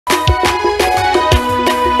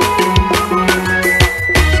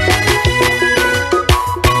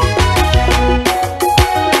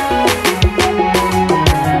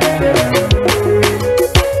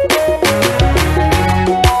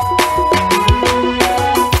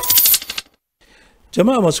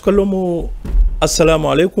Jama'a masu kallon mu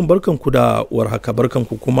assalamu alaikum, barkanku da warhaka,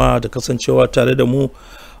 barkanku kuma da kasancewa tare da mu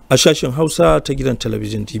a shashin Hausa ta gidan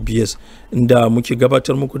talabijin TBS, inda muke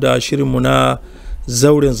gabatar muku da shirinmu na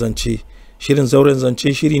zauren zance. Shirin zauren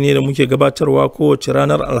zance shiri ne da muke gabatarwa kowace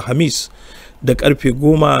ranar Alhamis da karfe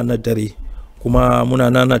 10 na dare, kuma muna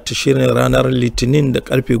nanata shirin ranar Litinin da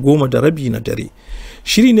karfe 10:30 na dare.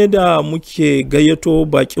 Shiri ne da muke gayyato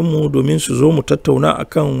bakinmu domin su zo mu tattauna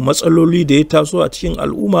akan matsaloli da ya taso a cikin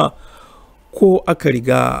al'umma ko aka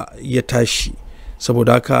riga ya tashi.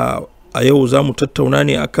 Saboda haka a yau za mu tattauna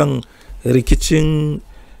ne akan rikicin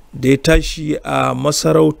da ya tashi a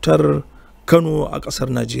masarautar Kano a ƙasar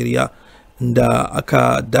Najeriya, da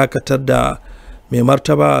aka dakatar da mai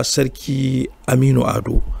martaba Sarki Aminu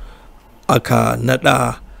Ado, aka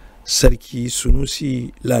nada Sarki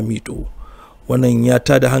Sunusi Lamido. Wannan ya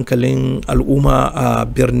tada hankalin al'umma a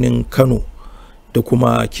birnin Kano da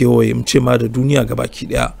kuma kewaye mu ce ma da duniya gabaki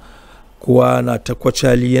daya. Kowa na ta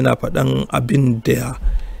kwacali yana faɗan abin da ya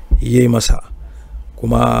yi masa,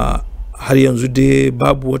 kuma har yanzu dai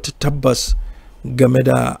babu wata tabbas game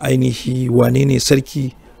da ainihi wane ne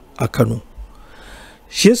sarki a Kano.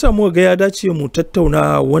 Shi yasa muka ga ya dace mu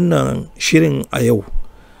tattauna wannan shirin a yau.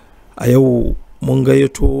 A yau mun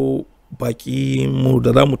gayyato baki mu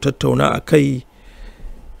da za mu tattauna a kai.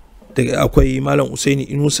 Akwai Malam Housseni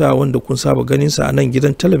Inusa, wanda kun saba ganinsa a nan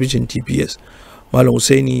gidan talabijin TBS. Malam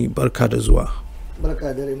Housseni, barka da zuwa.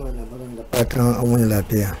 Barka da rima da baran da fatan an wani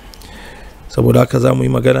lafiya. Saboda haka za mu yi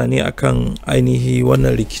magana ne akan ainihi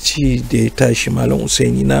wannan rikici da ya tashi Malam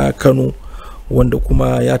Housseni na Kano, wanda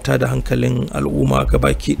kuma ya tada hankalin al'umma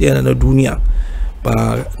gabaki ɗaya na duniya,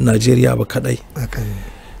 ba Najeriya ba kadai.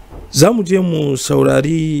 Za mu je mu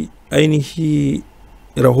saurari ainihi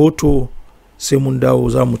rahoto, sai mun dawo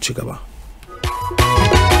za mu ci gaba.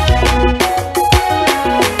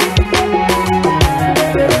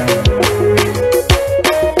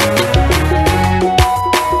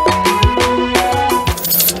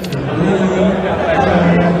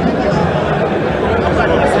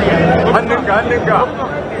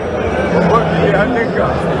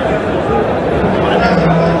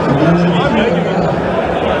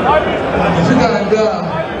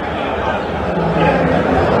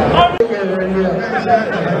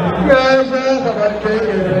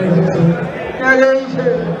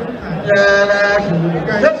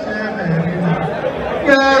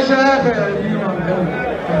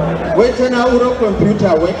 Wai ta na'urar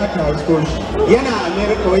kwamfuta wai aka hasko shi yana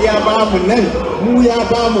Amerika, wai ya ba mu nan, mu ya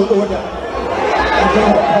ba mu oda.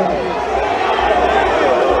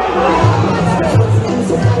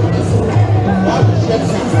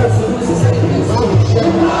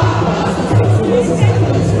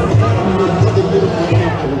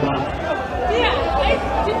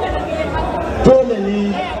 Dole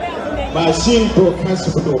ne masu yin doka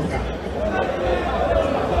su doka,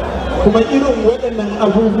 kuma irin waɗannan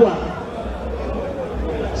abubuwa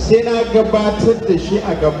sai na gabatar da shi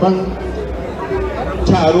a gaban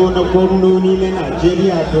taro na gwamnoni na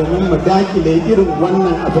Najeriya domin mu dakile irin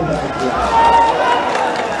wannan abin da ake.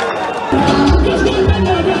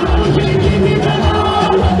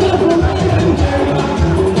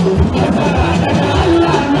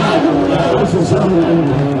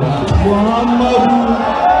 Muhammadu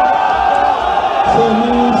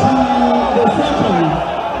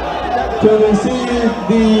to receive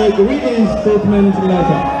the reinstatement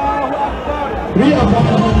letter,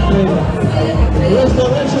 reappointment letter,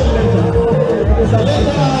 restoration letter. It's a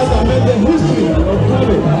letter that made the history of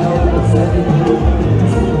Kano.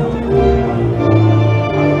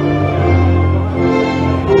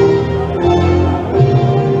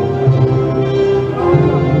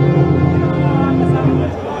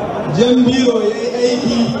 Jambiro ya yi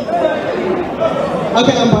aiki,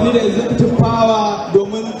 aka yi amfani da executive power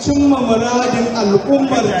domin cimma muradin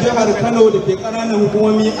al'ummar jihar Kano da ke ƙananan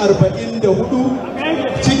hukumomi 44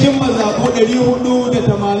 cikin mazaɓu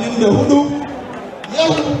 484.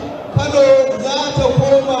 Yau Kano za ta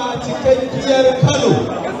koma cikakkiyar Kano,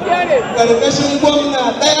 ƙarƙashin gwamna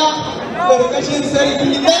ɗaya, ƙarƙashin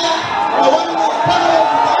sarki ɗaya a wannan Kano.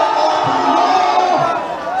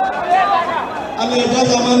 Allah ya ja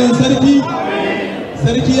zamanin sarki,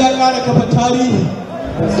 sarki ya ƙara kafa tarihi.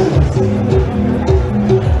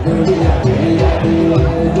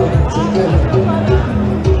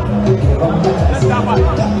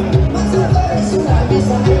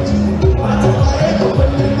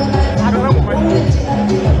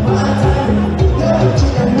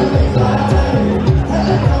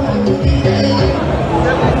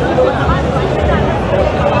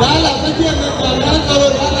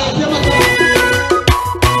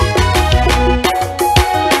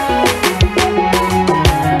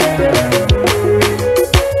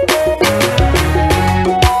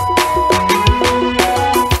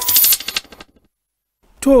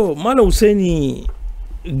 Malam Hussaini,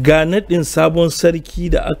 ga naɗin sabon sarki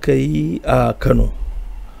da aka yi a Kano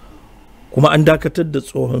kuma an dakatar da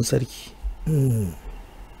tsohon sarki.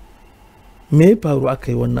 Me ya faru aka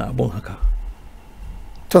yi wannan abun haka?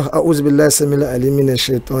 To, a'udhu billahi samil alim minash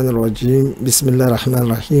shaitanir rajim. Bismillahir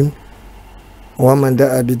rahmanir rahim. Wa man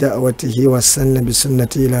da'a bi da'watihi wa sanna bi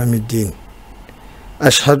sunnati ila yawmiddin.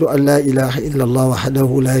 Ashhadu an la ilaha illa Allah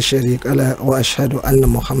wahdahu la sharika la wa ashhadu anna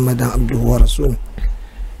Muhammadan abduhu wa rasuluhu.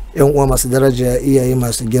 Yan uwa masu daraja, iyaye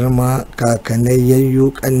masu girma, kakanai,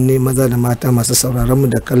 yayyu, kanne, maza da mata masu sauraron mu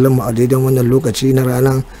da kallon mu a daidai wannan lokaci na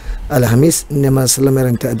ranar Alhamis, ne masu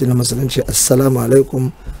lamarin ta addinin musulunci. Assalamu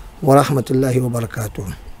alaikum wa rahmatullahi wa barakatuh.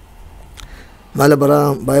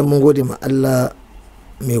 Malabara, bayan mun gode ma Allah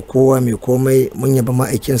mai kowa mai komai, mun yaba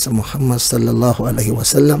ma'aikinsa Muhammad sallallahu alaihi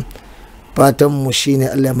wasallam. Fatan mu shine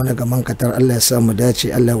Allah ya mana gaman katar, Allah ya sa mu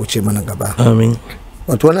dace, Allah ya wuce mana gaba. Amin.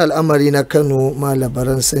 Wato wani al'amari na Kano,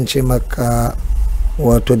 Malabaran, san ce maka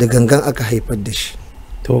wato da gangan aka haifar da shi.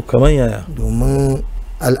 To kamar yaya? Domin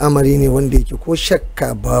al'amari ne wanda yake ko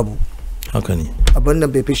shakka babu. Haka ne. Abin nan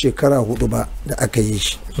bai fi shekara 4 ba da aka yi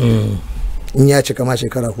shi. In ya cika ma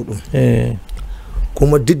shekara 4.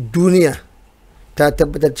 Kuma duk duniya ta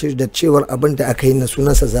tabbatar da cewar abin da aka yi na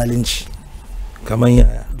sunansa zalunci. Kamar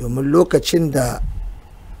yaya? Domin lokacin da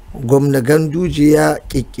gwamna Ganduje ya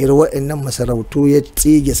kikkiri wa'annan masarautu ya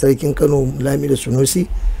tsige sarkin Kano Lamido Sunusi,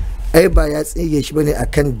 ai ba ya tsige shi bane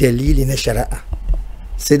akan dalili na shari'a,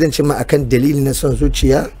 sai dan ce ma akan dalili na son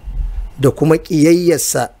zuciya da kuma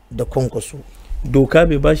kiyayyarsa da kwankwaso. Doka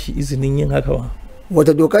bai ba shi izinin yin haka ba?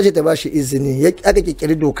 Wata doka ce ta ba shi izini, aka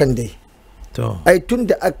kikkiri dokan dai. Ai tun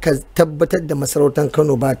da aka tabbatar da masarautar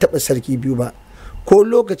Kano ba taɓa sarki biyu ba, ko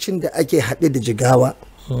lokacin da ake haɗe da Jigawa,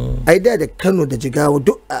 ai da Kano da Jigawa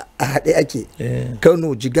duk a haɗe ake.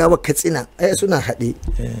 Kano, Jigawa, Katsina ai suna haɗe.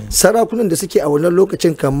 Sarakunan da suke a wannan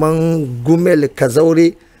lokacin kaman Gumel,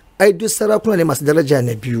 Kazaure, ai duk sarakuna ne masu daraja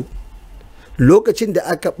na biyu. Lokacin da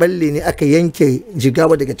aka balle ne aka yanke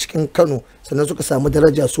Jigawa daga cikin Kano, sannan suka samu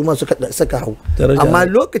daraja su ma suka hau. Amma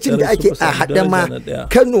lokacin da ake a haɗe ma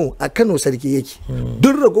Kano, a Kano sarki yake.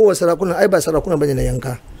 Duk ragowar sarakuna ai ba sarakuna bane na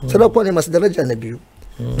yanka, sarakuna ne masu daraja na biyu.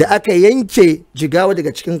 Da aka yanke Jigawa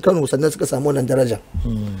daga cikin Kano, sannan suka samu wannan daraja.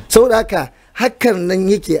 Saboda haka hakan nan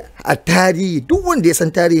yake a tarihi, duk wanda ya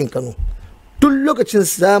san tarihin Kano. Tun lokacin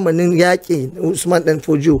zamanin yaƙi Usman Dan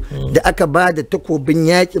Fodio da aka ba da takobin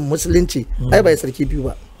yaƙin musulunci, ai ba ya sarki biyu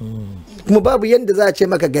ba. Kuma babu yadda za a ce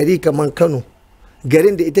maka gari kamar Kano,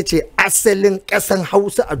 garin da ita ce asalin ƙasan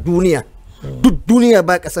Hausa a duniya. Duk duniya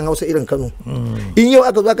ba ƙasan Hausa irin Kano. In yau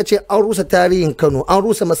aka zo aka ce an rusa tarihin Kano, an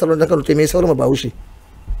rusa masarautar Kano, to me sauran ba haushe.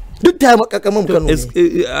 Duk ta makakaman Kano ne.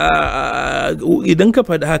 Idan ka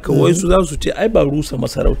faɗi haka, wai su za su ce ai ba rusa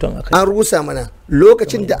masarautan akai. An rusa mana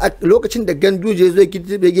lokacin da Ganduje zai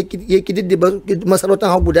ya kididdiba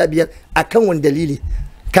masarautan har guda 5 akan wani dalili.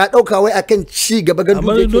 Ka ɗauka wai akan ci gaba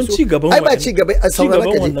Ganduje ke so? Ai ba ci gaba a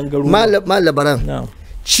sauraron kaji. Malabaran.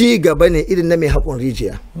 Ci gaba ne irin na mai haƙon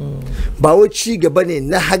rijiya, ba wai ci gaba ne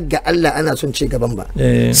na hagga Allah ana son ci gaban ba.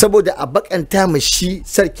 Saboda a bakanta ma shi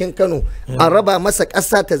sarkin Kano, an raba masa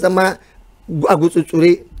ƙasa ta zama a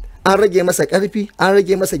gutsutsure, an rage masa ƙarfi, an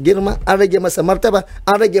rage masa girma, an rage masa martaba,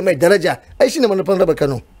 an rage mai daraja. Ai shine manufan raba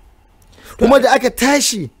Kano. Kuma da aka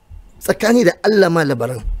tashi tsakani da Allah,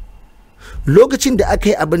 Malabaran, lokacin da aka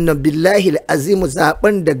yi abin nan, billahi azimu,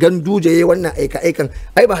 zaben da Ganduje yayi wannan aika-aikan,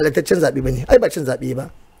 ai ba halattaccen zabe bane, ai ba cin zabe ba.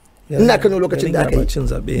 Ina Kano lokacin da aka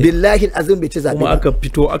yi, billahi azim bai ci zabe ba. Kuma aka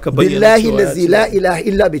fito aka bayyana billahi la ilaha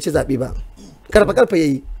illa bai ci zabe ba. Karfa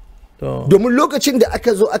yayi. Domin lokacin da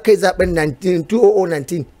aka zo aka yi zaben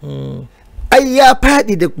 2019, ai ya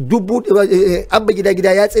faɗi da abba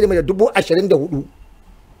gida ya tsere mai da 24,000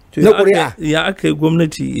 na ƙuri'a. Ya aka yi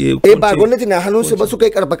gwamnati? Ba gwamnati na hannunsu ba, suka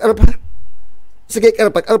yi karfa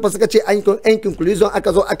suka ce an conclusion,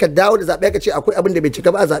 aka zo aka dawo da zaɓe, aka ce akwai abin da bai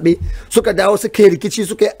cika ba a zaɓe, suka dawo suka yi rikici,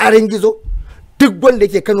 suka yi arin gizo. Duk wanda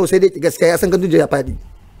yake Kano sai dai gaskiya ya san Ganduje ya faɗi.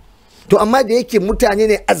 To amma da yake mutane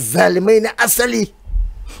ne azzalimai na asali,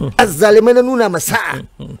 azzalimai na nuna masa'a,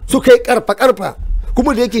 suka yi karfa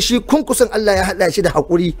kuma da yake shi kunkusan Allah ya haɗa shi da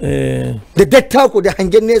haƙuri da dattako da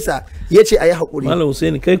hangen nesa, ya ce a yi haƙuri. Malam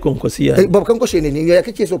Hussaini, kai kwankwasiya ba kwankwashe ne ni, ya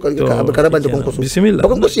kake so ka rabar da kwankwaso? Bismillah. Ba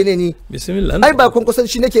kwankwashe ne ni. Bismillah. Ai ba kwankwasan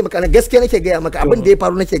shi nake maka, gaskiya nake gaya maka, abin da ya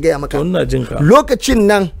faru nake gaya maka. Lokacin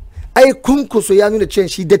nan ai kunkuso ya nuna cewa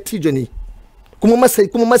shi dattijo ne, kuma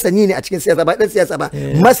masani ne a cikin siyasa, ba dan siyasa ba,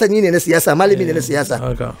 masani ne na siyasa, malami ne na siyasa.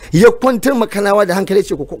 Ya kwantar makanawa da hankali,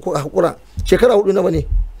 ce ko hakura. Shekara 4 nawa ne,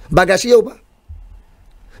 ba gashi yau ba.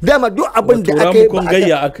 Dama duk abin da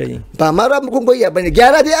aka yi ba ma ramukun gayya bane,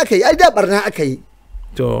 gyara dai aka yi, ai da barna aka yi.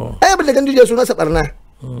 Ai abin da Ganduje sunansa barna.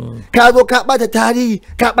 ka zo ka bata tarihi,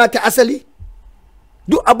 ka bata asali.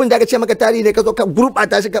 Duk abin da aka ce maka tarihi ne ka zo ka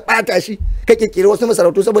gurbata shi, ka bata shi, ka kirkiri wasu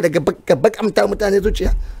masarautu saboda ka bakamta mutane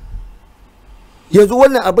zuciya. Yanzu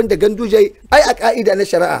wannan abin da Ganduje ai a ka'ida na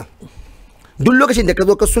shari'a, duk lokacin da ka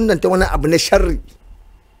zo ka sunnanta wani abu na sharri,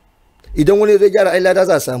 idan wani zai gyara ai lada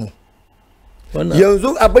za a samu.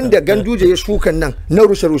 Yanzu abin da Ganduje ya shukan nan na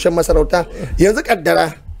rushe-rushen masarauta, yanzu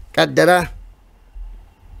kaddara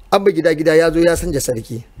abba gida ya zo ya sanja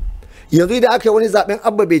sarki. Yanzu idan aka yi wani zaben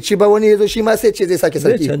abba bai ci ba, wani ya zo shi ma sai ce zai sake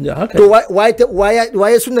sarki. To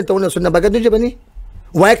waye sunanta wannan sunna, ba Ganduje ba ne?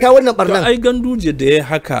 Waye ka wannan barnan? Ai Ganduje da ya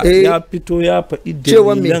haka ya fito ya faɗi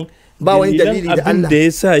dalilan, ba wani dalili da Allah da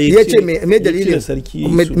ya sa ya ce me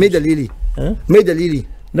dalili? Me dalili?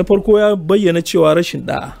 Na farko ya bayyana cewa rashin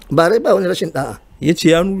da'a. Ba wani rashin da'a. Ya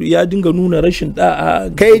ce ya dinga nuna rashin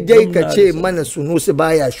da'a. Kai dai ka ce mana Sunusi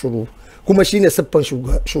baya shiru, kuma shine siffan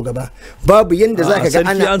shugaba. Babu yanda zaka ga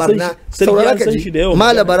ana barna. Saurara ka ji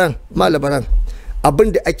malabaran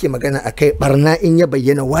abin da ake magana akai barna in ya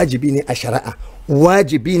bayyana wajibi ne a shari'a.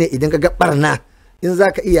 Wajibi ne idan ka ga barna, in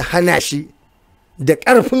zaka iya hana shi da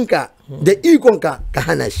ƙarfinka da ikonka ka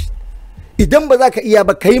hana shi. Idan ba za ka iya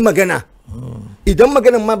ba kai magana. Idan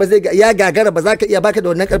maganin ma ba zai ya gagara ba za ka iya, baka da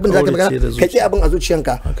wannan karfin da za ka magana, ka ki abin a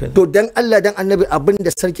zuciyanka. To dan Allah dan Annabi, abin da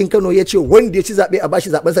sarkin Kano ya ce wanda ya ci zabe a bashi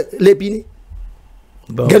zaben sa laifi ne?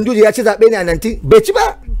 Ganduje ya ci zabe ne a 19 bai ci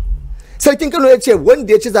ba. Sarkin Kano ya ce wanda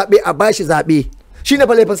ya ci zabe a bashi zabe, shine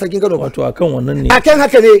fa laifin sarkin Kano. Wato akan wannan ne, akan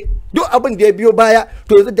haka ne duk abin da ya biyo baya.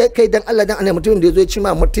 To yanzu da kai dan Allah dan Annabi, mutumin da ya zo ya ci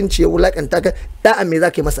ma mutunci ya wulakanta ka, da'a me za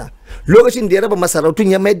ka yi masa? Lokacin da ya raba masarautun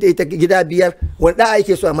ya mayar da ita gida 5, wanda da'a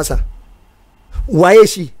yake so a masa? Waye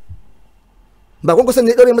shi? Ba kun kusan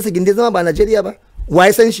ne daure masa gindin zama ba Najeriya ba?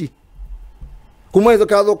 Waye san shi? Kuma yanzu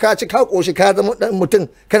ka zo ka ci ka koshi ka zama dan mutum,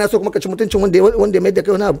 kana so kuma ka ci mutuncin wanda ya mai da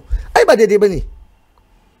kai wani abu. Ai ba daidai bane.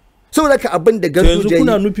 Saboda ka abin da Ganduje yanzu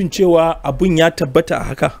kuna nufin cewa abin ya tabbata a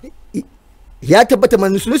haka? Ya tabbata,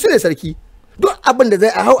 man su ne sarki. Duk abin da zai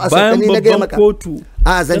a hau a sakani na gaya maka.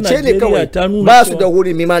 A zance ne kawai, ba su da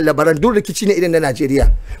hurumi ma labaran, duk rikici ne irin na Najeriya.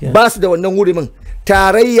 Ba su da wannan hurumin.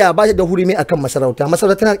 Tarayya ba ta da hurumi akan masarauta.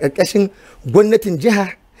 Masarauta tana karkashin gwamnatin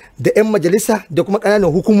jiha da 'yan majalisa da kuma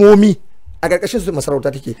ƙananan hukumomi. A karkashin su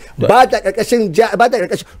masarauta take. Ba ta karkashin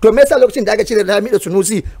to me yasa lokacin da aka cire da Hamidu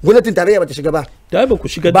Sunusi gwamnatin tarayya ba ta shiga ba? Da ba ku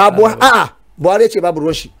shiga da babu a'a, Buhari ce babu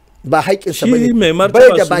ruwan shi. Ba haƙƙinsa ba ne. Shi mai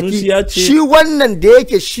martaba Sunusi ya ce shi wannan da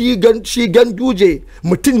yake shi Ganduje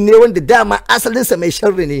mutum ne wanda dama asalinsa mai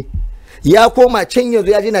sharri ne. Ya koma can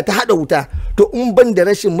yanzu ya je na ta haɗa wuta. To in ban da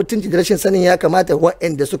rashin mutunci da rashin sanin ya kamata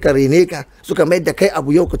waɗanda suka rene ka, suka mai da kai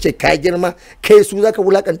abu yau ku ce ka girma, kai su zaka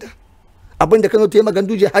wulakanta. Abin da Kano ta yi ma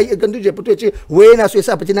Ganduje, har Ganduje fito ya ce wai yana so ya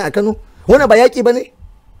sa fitina a Kano. Wannan ba yaƙi ba ne?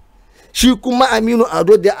 Shi kuma Aminu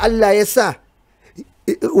Ado da Allah ya sa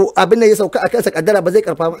abin da ya sauka a kansa kaddara ba zai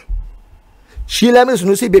karfa ba. Shi Lamidu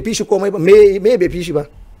Sunusi bai fi shi komai ba. Me bai fi shi ba?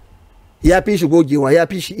 Ya fi shi gogewa, ya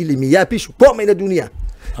fi shi ilimi, ya fi shi komai na duniya.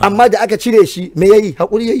 Amma da aka cire shi me yayi?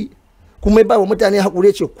 Hakuri yayi. Kuma ba wa mutane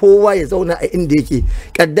hakuri, ce kowa ya zauna a inda yake.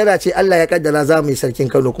 Kaddara ce Allah ya kaddara za mu yi sarkin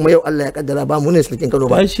Kano, kuma yau Allah ya kaddara ba mu ne sarkin Kano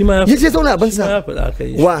ba. Ya ce zauna abin sa.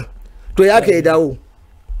 Wa to ya ka yi dawo.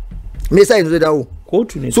 Me yasa yanzu zai dawo?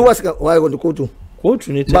 Kotu ne. Su wasu waye wanda kotu?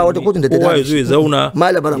 Kotu ne. Ba wata kotun da ta dawo. Kowa ya zo ya zauna.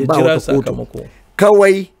 Malabaran ba wata kotu.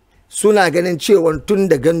 Kawai suna ganin cewa tun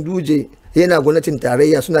da Ganduje yana gwamnatin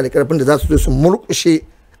tarayya suna da karfin da za su zo su murkushe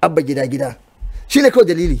abba gida. Shine kawai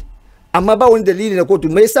dalili. Amma ba wani dalili na kotu.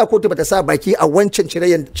 Me yasa kotu bata sa baki a wancan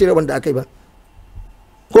cirewan da aka yi ba?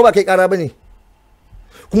 Ko ba kai kara bane?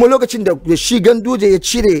 Kuma lokacin da shi Ganduje ya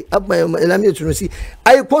cire abba Lamidu Sunusi,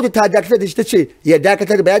 ai kotu ta dakatar da shi, ta ce ya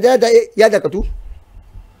dakatar ba ya dakatu.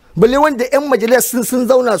 Balle wanda 'yan majalis sun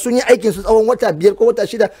zauna sun yi aikin su tsawon wata 5 ko wata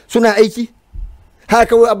 6 suna aiki.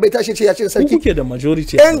 Haka wai abba ya tashi ce ya ce sarki. Ku kuke da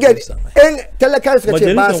majority. Yan talakawa suka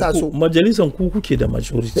ce ba sa so. Majalisan ku kuke da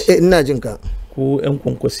majority. Ina jin ka. Ko 'yan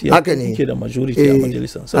kwankwasiya kuke da majority a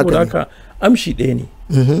majalisan. Saboda haka amshi ɗaya ne.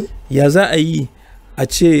 Ya za a yi a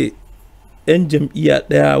ce 'yan jam'iyya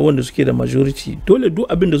ɗaya wanda suke da majority dole duk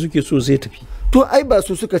abin da suke so zai tafi. To ai ba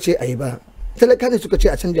su suka ce ai ba. Talakawa suka ce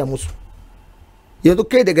a canja musu. Yanzu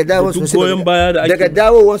kai daga dawowar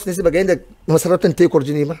su ne ba ga yadda masarautar ta yi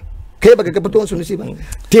kwarjini ba. Kai baka ga fitowar Sunusi ba,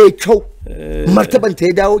 ta yi kyau, martaban ta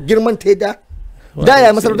ya dawo, girman ta ya da ya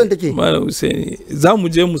masarautar take. Malam Hussaini, za mu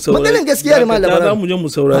je mu saurari maganin gaskiya ne malam. Za mu je mu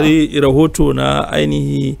saurari rahoto na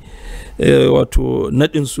ainihi wato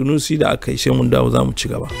nadin Sunusi da aka yi, sai mun dawo za mu ci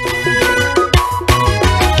gaba.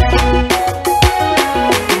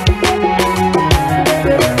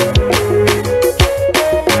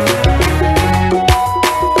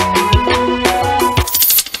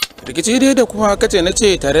 Rikici rikici dai da kuma kace na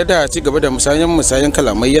ce tare da ci gaba da musayan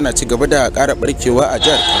kalamai yana ci gaba da ƙara barkewa a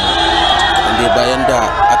jihar Kano inda bayan da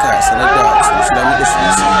aka sanar da Sulami da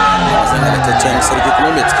Sunusi a matsayin halittaccen sarki kuma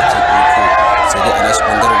mai cikakken iko sai dai a nashi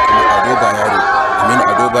bangaren kuma Ado Bayero Aminu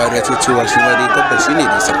Ado Bayero ya ce cewa shi ma dai tabbas shine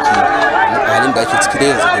da sarki a halin da ake ciki da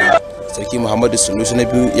yanzu dai sarki Muhammadu Sunusi na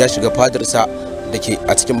biyu ya shiga fadarsa da ke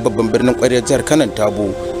a cikin babban birnin ƙwaryar jihar Kano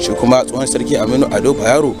Tabo shi kuma tsohon sarki Aminu Ado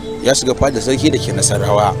Bayero ya shiga fadar sarki da ke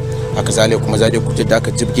Nasarawa haka zalai kuma za ku da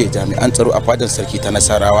aka jibge jami'an tsaro a fadar sarki ta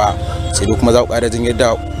Nasarawa sai dai kuma za ku ƙara jin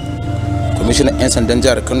yadda kwamishinan 'yan sandan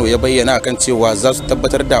jihar Kano ya bayyana akan cewa za su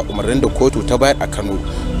tabbatar da umarnin da kotu ta bayar a Kano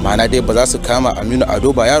ma'ana dai ba za su kama Aminu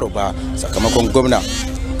Ado Bayero ba sakamakon gwamna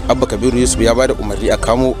Abba Kabiru Yusuf ya bada umarni a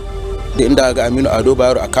kamo da inda ga Aminu Ado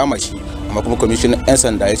Bayero a kama shi amma kuma kwamishinan 'yan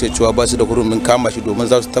sanda ya ce cewa ba su da hurumin kama shi domin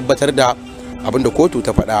za su tabbatar da abin da kotu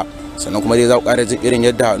ta faɗa sannan kuma dai za ku ƙara jin irin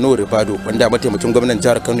yadda Nuhu Ribado wanda mataimakin gwamnan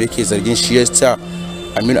jihar Kano yake zargin shi ya sa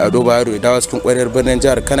Aminu Ado Bayero ya dawo cikin ƙwaryar birnin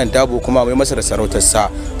jihar Kano Dabo kuma mai masa da sarautarsa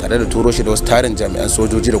tare da turo shi da wasu tarin jami'an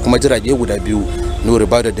sojoji da kuma jirage guda biyu. Nuhu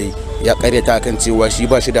Ribado dai ya ƙaryata akan cewa shi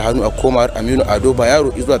ba shi da hannu a komawar Aminu Ado Bayero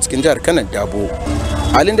zuwa cikin jihar Kano Dabo.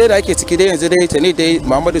 Halin dai da ake ciki dai yanzu dai tani dai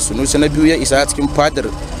Muhammadu Sunusi na biyu ya isa cikin fadar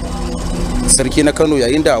sarki na Kano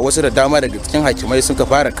yayin da wasu da dama daga cikin hakimai suka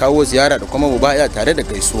fara kawo ziyara da kuma mubaya tare da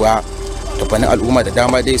gaisuwa. Tafanin al'umma da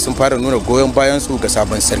dama dai sun fara nuna goyon bayan su ga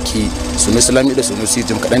sabon sarki Sunusi Lami da Sunusi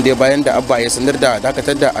jim kaɗan dai bayan da Abba ya sanar da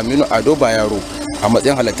dakatar da Aminu Ado Bayero a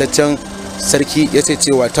matsayin halattaccen sarki ya ce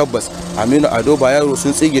cewa tabbas Aminu Ado Bayero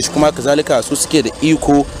sun tsige shi kuma kazalika su suke da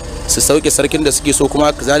iko su sauke sarkin da suke so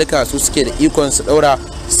kuma kazalika su suke da ikon su daura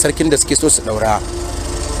sarkin da suke so su daura.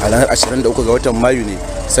 A ranar 23 ga watan Mayu ne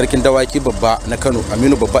sarkin dawaki babba na Kano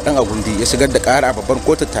Aminu Babba dan Agundi ya shigar da ƙara a babbar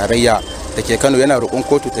kotun tarayya da ke Kano yana roƙon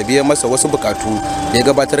kotu ta biya masa wasu bukatu da ya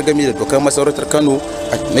gabatar game da dokar masarautar Kano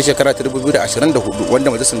na shekara 2024 wanda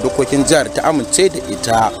majalisar dokokin jihar ta amince da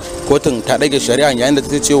ita. Kotun ta ɗage shari'a yayin da ta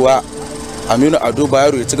ce cewa Aminu Ado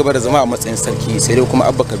Bayero ya ci gaba da zama a matsayin sarki sai dai kuma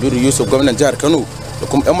Abba Kabiru Yusuf gwamnan jihar Kano da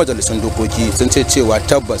kuma 'yan majalisun dokoki sun ce cewa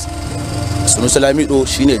tabbas Sunusi Lamido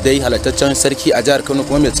shine dai halattaccen sarki a jihar Kano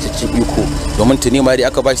kuma mai cikakken iko domin tuni ma dai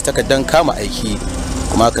aka bashi takardar kama aiki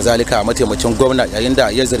kuma kazalika mataimakin gwamna yayin da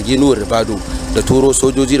ya zargi Nuhu Ribado da turo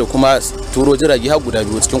sojoji da kuma turo jirage har guda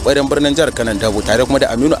biyu cikin ƙwaryar birnin jihar Kano Dabo tare kuma da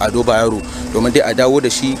Aminu Ado Bayero domin dai a dawo da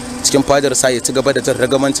shi cikin fadar sa ya ci gaba da jan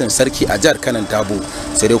ragamancin sarki a jihar Kano Dabo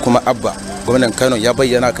sai dai kuma Abba gwamnan Kano ya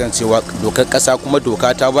bayyana kan cewa dokar ƙasa kuma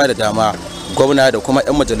doka ta ba da dama gwamna da kuma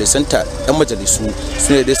 'yan majalisu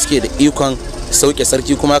su ne da suke da ikon sauke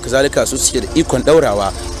sarki kuma kazalika su suke da ikon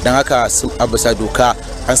daurawa don haka a bisa doka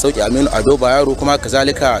an sauke Aminu Ado Bayero kuma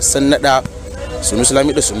kazalika sun nada Sunusi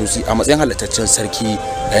Lami da Sunusi a matsayin halattaccen sarki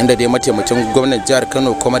yayin da dai mataimakin gwamnan jihar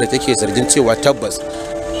Kano kuma da take zargin cewa tabbas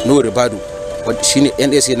Nuhu Ribado shine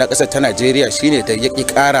NSA na ƙasar ta Najeriya shine da yaki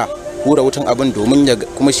ƙara hura wutan abin domin ya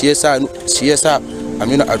kuma shi yasa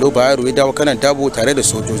Aminu Ado Bayero ya dawo Kano Dabo tare da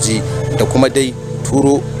sojoji da kuma dai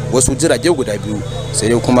turo wasu jirage guda biyu sai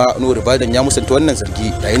dai kuma Nuhu Ribado ya musanta wannan zargi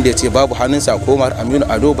yayin da ya ce babu hannunsa komar Aminu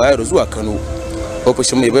Ado Bayero zuwa Kano.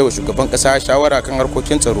 Ofishin mai baiwa shugaban kasa shawara kan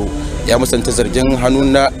harkokin tsaro ya musanta zargin hannu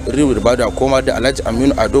na Nuhu Ribado a komar da Alhaji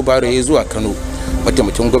Aminu Ado Bayero ya zuwa Kano.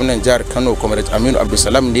 Mataimakin gwamnan jihar Kano Comrade Aminu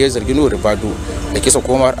Abdulsalam ne ya zargi Nuhu Ribado da kisa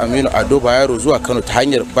komar Aminu Ado Bayero zuwa Kano ta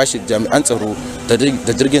hanyar bashi jami'an tsaro da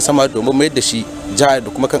jirgin sama domin mayar da shi jihar da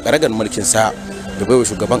kuma kan karagar mulkin sa. Da baiwa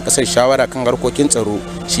shugaban kasar shawara kan harkokin tsaro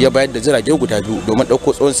shi ya bayar da jirage guda biyu domin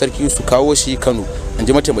ɗauko tsohon sarki su kawo shi Kano, in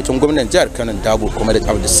ji mataimakin gwamnan jihar Kano Dabo Comrade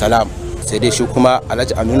Abdulsalam. Sai dai shi kuma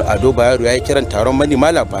Alhaji Aminu Ado Bayero ya yi kiran taron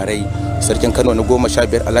manema labarai. Sarkin Kano na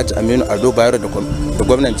 15 Alhaji Aminu Ado Bayero da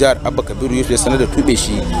gwamnan jihar Abba Kabiru Yusuf ya sanar da tube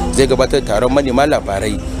shi zai gabatar da taron manema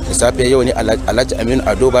labarai da safiya yau ne. Alhaji Aminu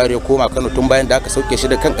Ado Bayero ya koma Kano tun bayan da aka sauke shi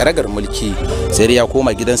da kan karagar mulki sai dai ya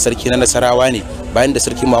koma gidan sarki na Nasarawa ne bayan da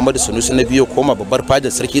sarki Muhammadu Sunusi na biyu koma babbar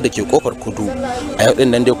fadar sarki da ke kofar kudu. A yau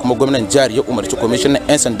din nan dai kuma gwamnan jihar ya umarci kwamishinan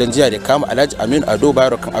 'yan sandan jihar ya kama Alhaji Aminu Ado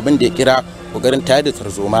Bayero kan abin da ya kira kokarin tayar da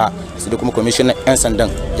tarzoma sai da kuma kwamishinan 'yan sandan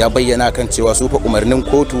ya bayyana kan cewa su fa umarnin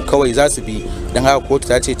kotu kawai za su bi don haka kotu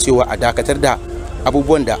ta ce cewa a dakatar da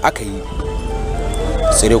abubuwan da aka yi.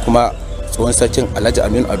 Sai dai kuma tsohon sarkin Alhaji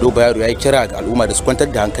Aminu Ado Bayero ya yi kira ga al'umma da su kwantar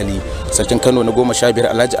da hankali. Sarkin Kano na 15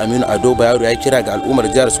 Alhaji Aminu Ado Bayero ya yi kira ga al'ummar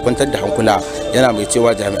jihar su kwantar da hankula yana mai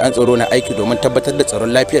cewa jami'an tsaro na aiki domin tabbatar da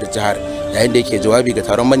tsaron lafiyar jihar. Yayin da yake jawabi ga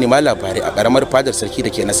taron manema labarai a karamar fadar sarki da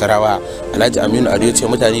ke Nasarawa, Alhaji Aminu Ado ya ce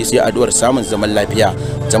mutane su yi addu'ar samun zaman lafiya.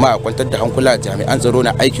 Jama'a kwantar da hankula, jami'an tsaro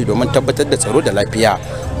na aiki domin tabbatar da tsaro da lafiya.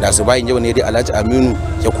 Da su bayan yau ne dai Alhaji Aminu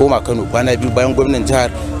ya koma Kano kwana biyu bayan gwamnan jihar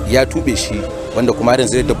ya tube shi wanda kuma harin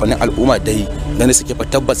zai dubbanin al'umma dai gani suke fa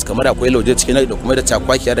tabbas kamar akwai lauje cikin da kuma da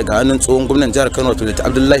takwakiya daga hannun tsohon gwamnan jihar Kano to da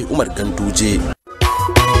Abdullahi Umar Ganduje.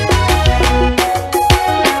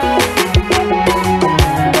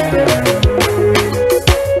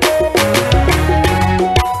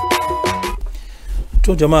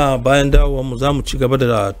 To jama'a, bayan dawowar mu zamu ci gaba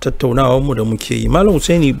da tattaunawar mu da muke yi. Malam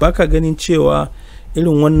Hussaini, baka ganin cewa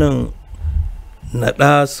irin wannan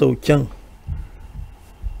naɗa sauken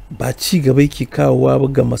ba ci gaba yake kawowa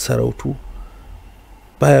ga masarautu,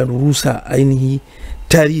 bayan rusa ainihi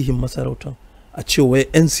tarihin masarautan, a cewa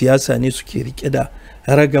 'yan siyasa ne suke rike da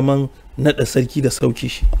ragaman naɗa sarki da sauke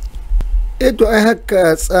shi? To ai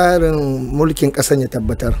haka tsarin mulkin ƙasan ya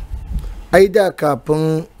tabbatar. Ai da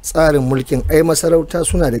kafin tsarin mulkin ai masarauta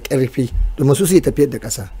suna da ƙarfi domin su tafiyar da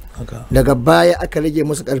ƙasa. Daga baya aka rage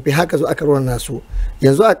musu ƙarfi, haka zo aka rona su.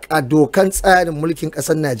 Yanzu a dokan tsarin mulkin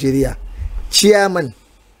ƙasar Najeriya, ciyaman,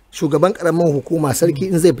 shugaban ƙaramin hukuma, sarki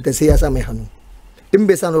in zai fita sai ya sa mai hannu, in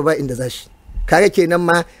bai sa ba inda za shi. Kaga kenan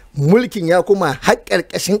ma mulkin ya kuma har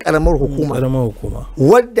ƙarƙashin ƙaramar hukuma,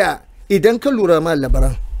 wadda idan ka lura ma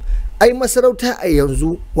labaran, ai masarauta a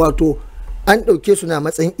yanzu wato an ɗauke su na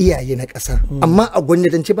matsayin iyaye na ƙasa, amma a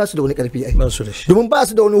gwamnatance ba su da wani ƙarfi ai, domin ba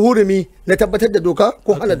su da wani hurumi na tabbatar da doka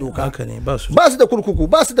ko hana doka, ba su da kurkuku,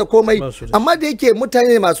 ba su da komai, amma da yake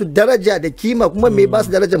mutane masu daraja da kima, kuma me ba su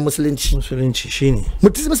darajar musulunci shine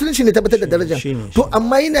musulunci ne tabbatar da daraja. To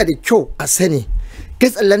amma yana da kyau a sani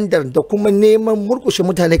katsalandar da kuma neman murkushe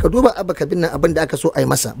mutane. Ka duba Abba Kabir nan, abin da aka so a yi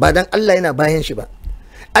masa ba dan Allah yana bayan shi ba,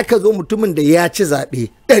 aka zo mutumin da ya ci zaɓe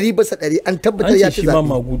 100% an tabbatar ya ci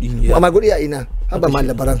zaɓe. Magudi a ina? Haba ma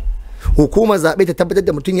labaran. Hukumar zaɓe ta tabbatar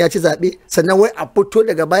da mutum ya ci zaɓe, sannan wai a fito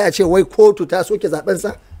daga baya ce wai kotu ta soke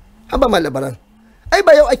zaɓensa. Haba ma labaran. Ai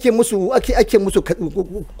ba yau ake musu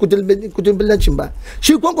kudin billancin ba.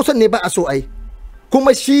 Shi kwankwason ne ba a so ai.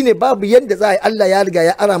 Kuma shi ne babu yadda za a yi, Allah ya riga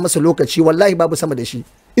ya ara masa lokaci, wallahi babu sama da shi.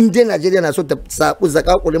 In dai Najeriya na so ta sabu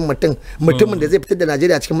zakakurin mutumin da zai fitar da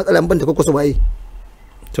Najeriya cikin matsalan ban ta kwankwaso ba yi.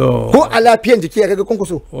 Ko a lafiyan jiki ya kaga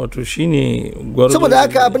kunkuso, wato shine gwarzo. Saboda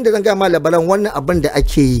haka abin da zan ga ma labaran, wannan abin da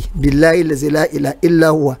ake yi, billahi la ilaha illa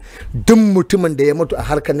huwa, duk mutumin da ya mutu a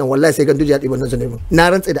harkar nan wallahi sai Ganduje ya ɗiba wannan zanubin, na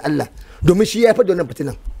rantsa da Allah, domin shi ya fi da wannan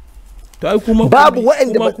fitinan. Babu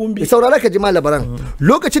waɗanda ba saurara ka ji ma labaran,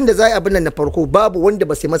 lokacin da za a yi abin nan na farko babu wanda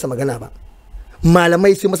ba sai masa magana ba.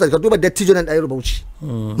 Malamai sai masa, ka duba dattijo nan ɗaya Bauchi,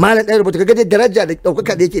 malam ɗaya Bauchi, ka ga daraja da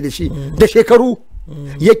ɗaukaka da yake da shi da shekaru.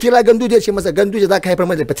 Ya kira Ganduje ya ce masa, Ganduje za ka haifar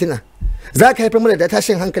mana da fitina, za ka haifar mana da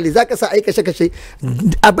tashin hankali, za ka sa ai kashe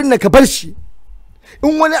abin da ka bar shi.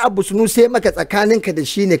 In wani abu sunu sai maka tsakaninka da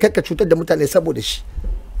shi ne, kakka cutar da mutane saboda shi.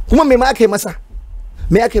 Kuma me ma aka yi masa?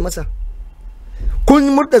 Me aka yi masa? Kun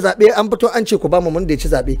murda zaɓe, an fito an ce ku ba mu mun da ya ci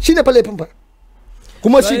zaɓe, shi ne fa laifin fa.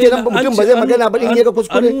 Kuma shi kenan mutum ba zai magana ba in ya ga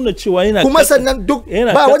kuskure. Kuma sannan duk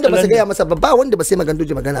ba wanda ba su gaya masa ba wanda ba sai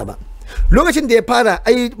Ganduje magana ba. Lokacin da ya fara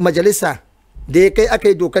ai majalisa da ya kai aka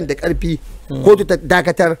yi dokan da karfi, kotu ta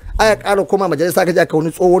dakatar, aka ƙara koma majalisa aka je aka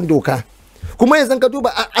wani tsohon doka. Kuma yanzu ka duba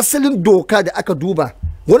a asalin doka da aka duba,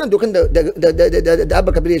 wannan dokan da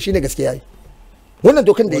Abba Kabir shi ne gaskiya yi. Wannan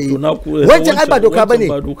dokan da yi wancan ai ba doka bane,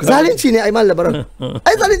 zalunci ne ai mal labaran,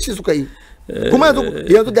 ai zalunci suka yi. Kuma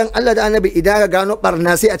yanzu dan Allah da Annabi, idan ka gano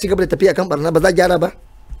barna sai a ci gaba da tafiya kan barna, ba za gyara ba.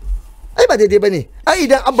 Ai ba daidai bane. Ai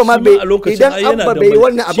idan Abba ma bai, idan Abba bai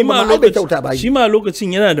wannan abin ma ai bai kyauta ba. Shi ma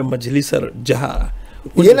lokacin yana da majalisar jiha,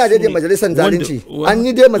 yana da majalisar zalunci. An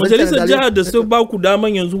yi dai majalisar jiha da su ba ku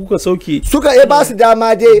daman yanzu kuka sauke. Suka ba su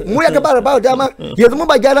dama dai, mu ya ka ba dama, yanzu mu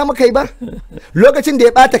ba gyara muka yi ba. Lokacin da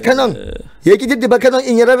ya bata Kanon, ya ki diddiba Kanon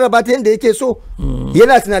in ya rarraba ta yanda yake so,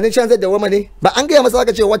 yana tunanin shan zai dawama ne. Ba an gaya masa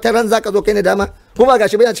zaka ce wata ran zaka zo kai na dama, ko ba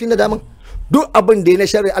gashi ba yana cikin na daman. Duk abin da ya na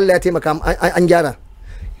sharri Allah ya taimaka an gyara.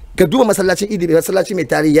 Ka duba masallacin Idi, masallaci mai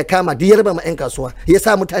tarihi ya kama duk ya raba ma 'yan kasuwa, ya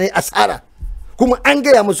sa mutane asara. Kuma an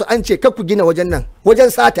gaya musu an ce ku gina wajen nan,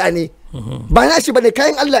 wajen sata ne, ba na shi bane,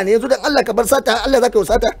 kayan Allah ne. Yanzu dan Allah ka bar sata, Allah zaka yi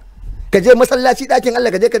sata. Ka je masallaci, ɗakin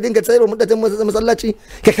Allah, ka je ka dinga tsayarwa mutanen masallaci,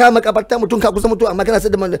 ka kama kabarta mutum ka kusa mutu amma kana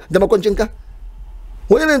sai da makwancinka.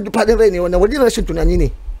 Wannan fadin rai ne, wannan wani rashin tunani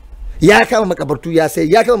ne. Ya kama makabartu ya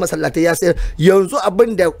sai, ya kama masallatai ya sai. Yanzu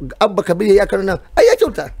abin da Abba Kabir ya karo nan ai ya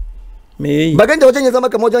kyauta. Bagan da wajen ya zama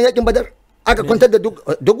kamar wajen yakin Badar, aka kwantar da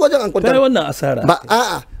duk wajen an kwantar. Kai wannan asara ba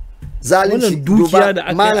a'a zalunci. Duba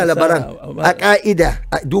mana labaran a ka'ida,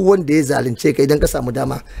 duk wanda ya zalunce ka idan ka samu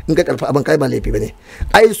dama in ka karfa abin kai ba laifi bane.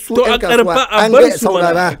 Ai su ɗan kasuwa an ga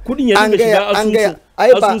saurara, an ga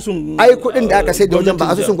ai kudin da aka sai da wajen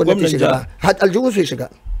ba asusun gwamnati shiga ba, har aljihun su shiga.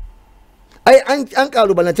 Ai an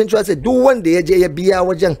kalubalantin cewa sai duk wanda ya je ya biya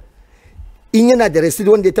wajen, in yana da receipt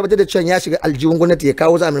wanda ya tabbatar da cewa ya shiga aljihun gwamnati ya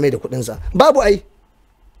kawo za a mai da kuɗinsa. Babu ai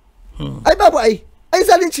ai babu ai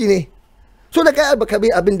zalunci ne. So da kai baka bi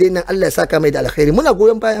abin da nan Allah ya saka mai da alkhairi, muna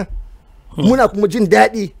goyon baya, muna kuma jin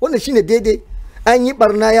daɗi, wannan shine daidai. An yi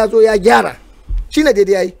barna ya zo ya gyara, shine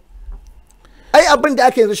daidai ai abin da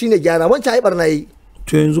aka yanzu shine gyara, wancan ai barna yi.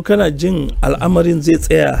 To yanzu kana jin al'amarin zai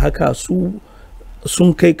tsaya haka,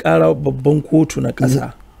 sun kai ƙara babban kotu na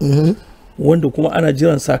ƙasa wanda kuma ana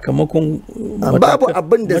jiran sakamakon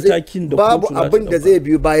matakin da babu abin da zai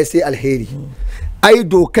biyu baya sai alheri. Ai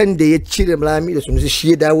dokan da ya cire Lami da Sunusi shi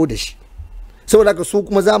ya dawo da shi, saboda haka su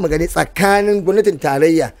kuma za mu gani tsakanin gwamnatin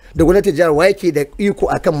tarayya da gwamnatin jihar waye ke da iko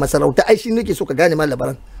akan masarauta. Ai shi nake so ka gane ma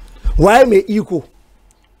labaran, waye mai iko.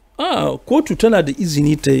 Kotu tana da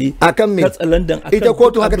izini ta yi akan me katsalandan akan ita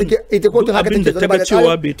kotu haka take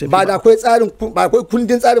ba da akwai tsarin, ba akwai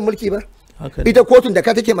kundin tsarin mulki ba. Ita kotun da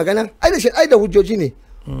ka take magana ai da hujjoji ne.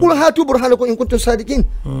 Kul hatu burhanakum in kuntum sadiqin.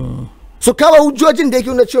 Su kawo hujjojin da yake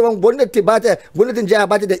nuna cewa gwamnatin jiha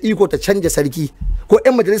ba ta da iko ta canja sarki, ko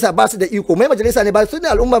 'yan majalisa ba su da iko. Mai majalisa ne ba su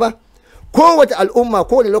da al'umma ba, kowace al'umma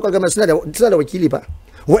kowane local government suna da wakili ba.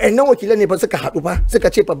 Wa'annan wakilan ne fa suka haɗu fa suka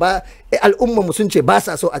ce fa ba al'umma mu sun ce ba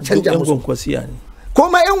sa so a canja musu. Ko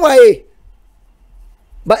ma 'yan waye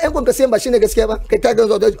ba 'yan kwankwasiya ba shine gaskiya ba. Kai ta ga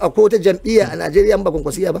akwai wata jam'iyya a Najeriya ba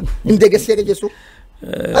kwankwasiya ba, inda gaskiya kake so.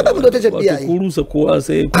 A ba mu da wata jam'iyya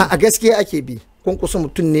a gaskiya ake bi. Kwankwaso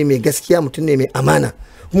mutum ne mai gaskiya, mutum ne mai amana,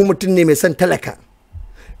 kuma mutum ne mai son talaka.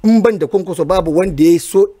 In ban da Kwankwaso babu wanda ya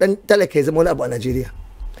so dan talaka ya zama wani abu a Najeriya.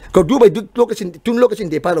 Ka duba tun lokacin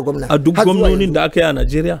da ya fara gwamna, a duk gwamnonin da aka yi a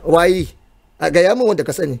Najeriya, waye a ga yamin wanda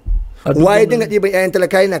ka sani, waye dinga ɗiban 'ya'yan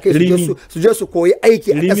talaka yana kai su je su koyi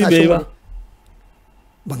aiki a ƙasashen wani.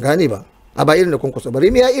 Ban gane ba, a ba irin da Kwankwaso ba.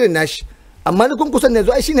 Rimi ya irin nashi, amma na Kwankwaso ne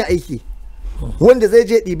yanzu ai shine aiki. Wanda zai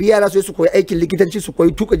je ɗibi yara su koyi aikin likitanci, su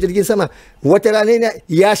koyi tuka jirgin sama. Wata rana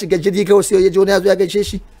ya shiga jirgi kawai sai ya je wani ya zo ya gaishe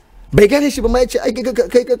shi, bai gane shi ba ma ya ce ai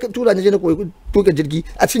kai ka tura ni je na koyi tuka jirgi.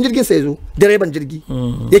 A cikin jirgin sa ya zo direban jirgi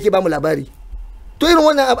yake ba mu labari. To irin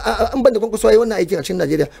wannan an banda Kwankwaso yayi wannan aikin a cikin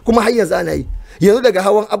Najeriya, kuma har yanzu ana yi. Yanzu daga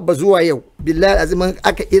hawan Abba zuwa yau billahi azimin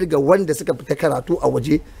aka irga wanda suka fita karatu a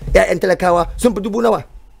waje 'ya'yan talakawa sun fi 1000 nawa.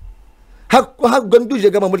 Har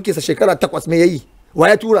Ganduje gama mulkinsa shekara 8 me yayi, wa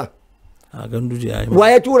ya tura? Ganduje ya yi wa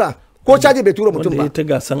ya tura, ko caji bai tura mutum ba. Wanda ta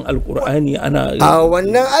gasan alkur'ani ana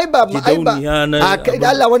wannan ai ba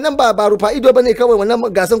Allah, wannan ba rufa ido bane kawai, wannan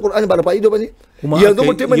gasan qur'ani ba rufa ido bane. Yanzu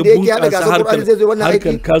mutumin da yake hada gasan qur'ani zai zo wannan aiki,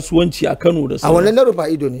 harkar kasuwanci a Kano da sauran. wannan na rufa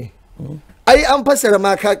ido ne. Ai an fassara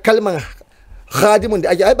ma kalman khadimun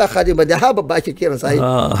da ake, ai ba khadim ba da ha babba ake kiran sa.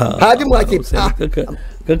 Hadimu ake ka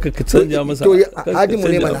canja masa, to hadimu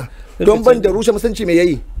ne mana, don ban da rushe musulunci me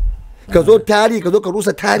yayi. Ka zo tarihi, ka zo ka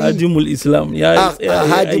rusa tarihi. Hadimul Islam ya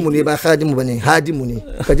hadimu ne, ba khadimu bane, hadimu ne.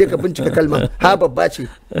 Ka je ka bincika kalma, ha babba ce,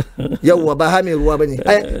 yawwa ba ha mai ruwa bane.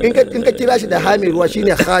 In ka kira shi da ha mai ruwa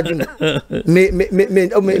shine hadimu,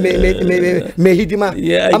 mai hidima.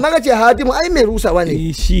 Amma ka ce hadimu ai mai rusawa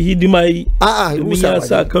ne. Shi hidima yi, rusawa ya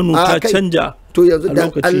sa Kano ta canja. To yanzu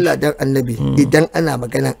dan Allah dan Annabi, idan ana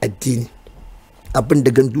maganan addini, abin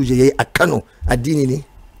da Ganduje yayi a Kano addini ne?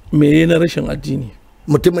 Me na rashin addini?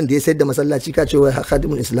 Mutumin da ya sayar da masallaci ka ce wai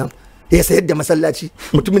khadimul Islam ya sayar da masallaci,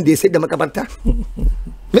 mutumin da ya sayar da makabarta.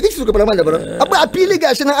 Me kake so ka fara mana labaran? Abu a fili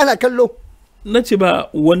gashi nan ana kallo. Na ce ba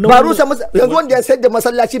wannan ba rusa yanzu wanda ya sayar da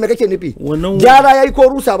masallaci me kake nufi? Gyara yayi ko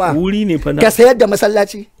rusa ba? Wuri ne fa na ka sayar da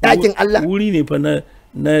masallaci ɗakin Allah. Wuri ne fa na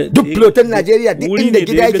duk plotan Najeriya duk inda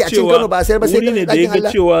gida yake a cikin Kano ba sayar ba sai da ɗakin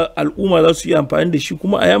Allah. Cewa al'umma za su yi amfani da shi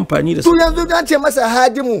kuma a yi amfani da su. To yanzu an ce masa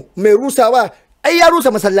hadimu mai rusawa, ai ya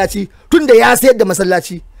rusa masallaci tunda ya sayar da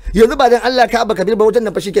masallaci. Yanzu ba dan Allah ka abba kabir ba wajen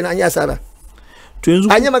nan fa shikenan an yi asara. To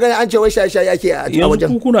yanzu an yi magana an ce wai shaye-shaye ake a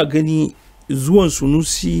wajen. Yanzu kuna gani zuwan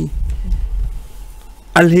Sunusi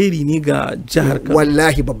alheri ne ga jihar Kano?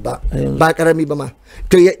 Wallahi babba, ba karami ba ma.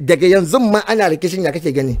 To daga yanzu ma ana rikicin, ya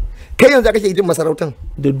kake gani? Kai yanzu kake jin masarautan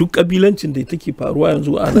da duk kabilancin da take faruwa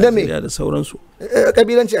yanzu a Najeriya da sauransu.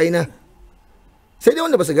 Kabilanci a ina? Sai dai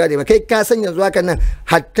wanda ba su gane ba. Kai ka san yanzu haka nan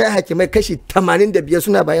hatta hakimai kashi 85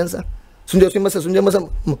 suna bayansa, sun je masa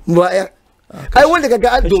baya. Ai wanda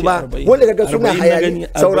kaga an duba, wanda kaga suna hayani,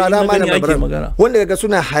 saurara ma na magana, wanda kaga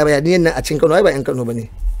suna hayaniyan nan a cikin Kano ai ba yan Kano bane.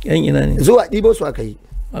 Yan ina ne? Zuwa ɗibo su aka yi,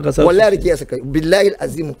 wallahi rike ya saka, billahi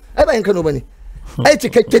azimu ai ba yan Kano bane. Ai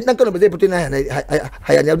cikakken dan Kano ba zai fito na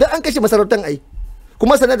hayaniya, don an kashe masarautan ai.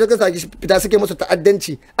 Kuma sanar da kasa fita suke musu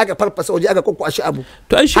ta'addanci, aka farfasa waje, aka kwakwashi abu.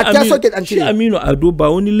 To ai shi Aminu Ado ba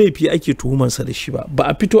wani laifi ake tuhumansa da shi ba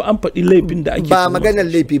a fito an faɗi laifin da ake ba maganar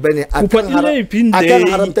laifi bane, akan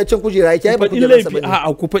haramtaccen kujera yake.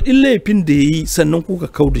 Ku faɗi laifin da yayi sannan kuka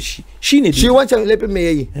kau da shi, shine shi wancan laifin me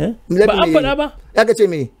yayi? Ba an faɗa ba, aka ce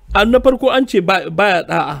me? Na farko an ce baya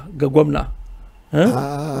da'a ga gwamna,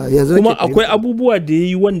 kuma akwai abubuwa da ya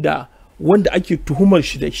yi wanda ake tuhumar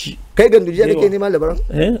shi da shi. Kai gandujiya kake ne ma labaran?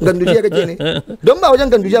 Gandujiya kake ne? Don ba wajen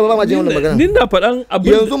gandujiya ba ma je wannan magana. Din da faɗan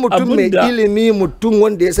abin yanzu mutum mai ilimi, mutum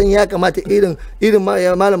wanda ya san ya kamata irin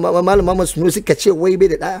malam Muhammad Sunusi ka ce wai bai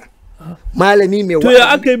da ɗaya. Malami mai to ya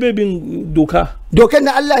aka yi bai bin doka? Dokan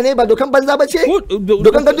na Allah ne ba dokan banza ba ce?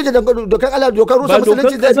 Dokan ganduje dokan Allah, dokan rusa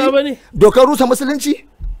musulunci zai bi? Dokan rusa musulunci?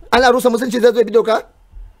 Ana rusa musulunci zai bi doka?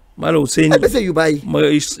 Malam Hussaini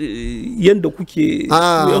yanda kuke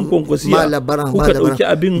yan kwankwasiya kuka dauki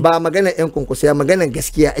abin ba magana yan kwankwasiya, magana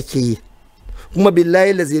gaskiya ake yi. Kuma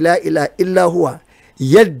billahi la ilaha illa huwa,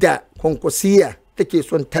 yadda kwankwasiya take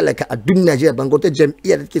son talaka a duk Najeriya, ban ga wata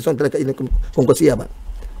jam'iyyar da take son talaka irin kwankwasiya ba.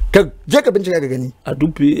 Ka je ka bincika ka gani a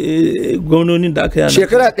duk gwamnonin da aka yana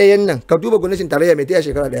shekara ɗayan nan, ka duba gwamnatin tarayya mai taya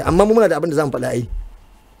shekara ɗaya, amma muna da abin da zamu faɗa ai,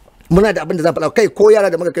 muna da abin da zamu faɗa kai, ko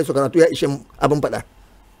yara da muka kai su karatu ya ishe abin faɗa.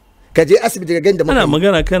 Ka je asibiti ga ganda ana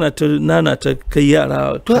magana kana ta nana ta kai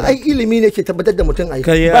yara to ai ilimi ne ke tabbatar da mutum ai,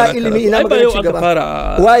 ba ilimi ina magana ci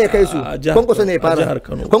gaba. Waye kai su? Kwankwaso ne ya fara,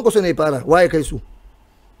 kwankwaso ne ya fara, waye kai su?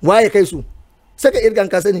 Waye kai su? Saka irgan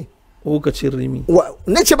ka sani lokacin rimi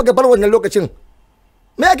na ce baka bar wannan lokacin.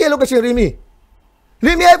 Me aka yi lokacin rimi?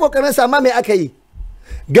 Rimi ya yi kokarin sa, amma me aka yi?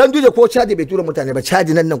 Gandu da ko Chadi bai tura mutane ba,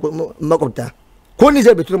 Chadi nan makwabta, ko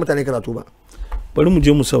Nijar bai tura mutane karatu ba. Bari mu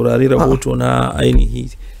je mu saurari rahoto na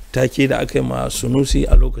ainihi take da aka yi ma Sunusi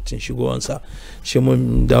a lokacin shigowansa, shi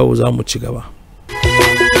mun dawo za mu ci gaba.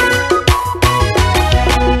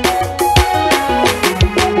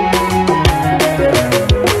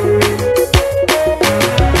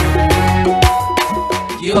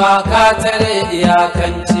 Giwa ka tare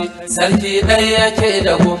iyakanci, sarki ɗaya yake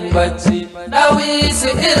da gumbanci, ɗawi su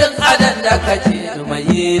irin adan da kake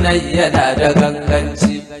mai nan yana da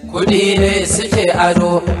ganganci. Kudi ne suke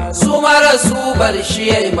ado, su mara su bar shi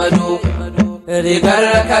ya yi mado,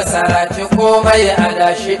 rigar ka saraci komai a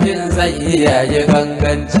dashi din zai yi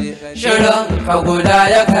ganganci. Shirin ka guda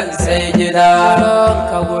ya kan sai gida,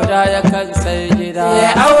 ka guda ya kan sai gida,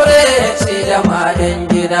 ya aure ya ci da ma'yan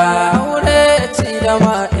gida, aure ya ci da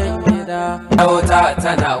ma'yan gida. Kyauta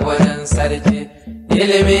tana wurin sarki,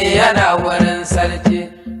 ilimi yana wurin sarki,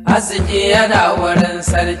 arziki yana wurin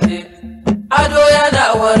sarki, ado yana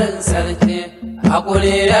wurin sarki,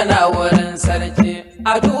 haƙuri yana wurin sarki,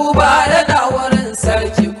 a duba yana wurin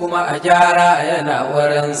sarki, kuma a gyara yana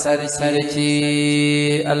wurin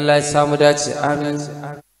sarki. Allah ya samu dace, amin.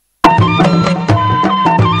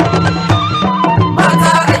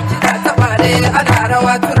 Mata aiki da taɓare ana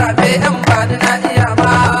rawa turabe ɗan bani na iya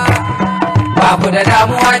ma. Babu da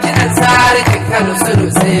damuwa kiɗan sarkin Kano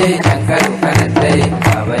Sunusi, yan Kano kanan dai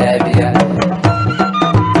baba ya biya.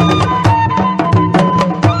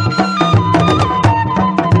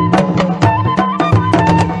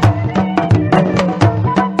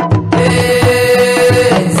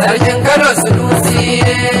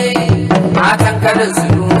 Kanin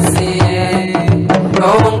Sunusi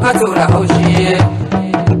domin ka tura haushi,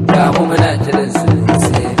 ga mu muna kiran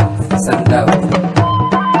Sunusi sanda.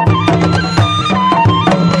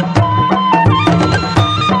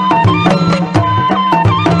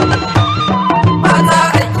 Mata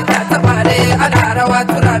aiki da tabare ana rawa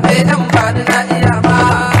turabe ɗan bani na iya ma.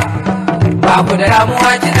 Babu da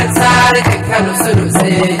damuwa kiran sarkin Kano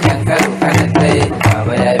Sunusi, yan Kano kanan dai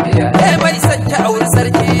baba ya biya. Bai sanke aure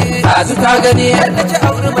sarki Azu ta gani yadda ki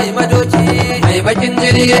auri mai madoki, mai bakin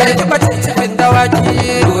jini ya ki bacin cikin dawaki,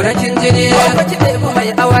 dorakin jini ya ki ɗebi mai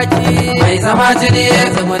awaki, mai zama jini ya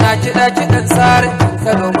zama na kiɗa kiɗan sar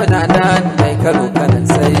Kano muna nan mai Kano kanan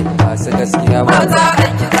sai masu gaskiya ba. Mata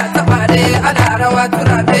aiki da taɓare ana rawa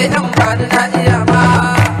turabe ɗan bani na iya ma.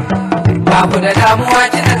 Babu da damuwa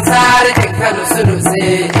kiɗan sar Kano Sunusi,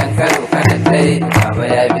 yan Kano kanan dai baba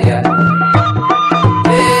ya biya.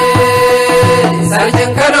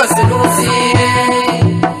 Sarkin Kano Sunusi,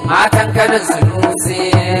 matan Kano Sunusi,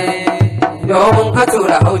 domin ka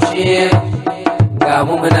tura haushi, ga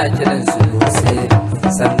mu muna kiran Sunusi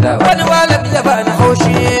sanda. Wani malami ya bani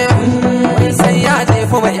haushi, wai sai ya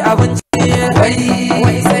jefa mai abinci,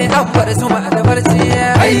 wai sai an bar su ma da barci,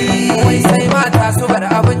 wai sai mata su bar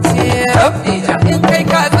abinci, in kai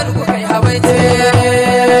ka tsarku kai habaici.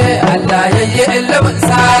 Allah ya yi ilimin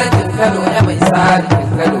sarkin Kano ya mai sarkin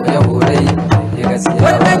Kano ya horai.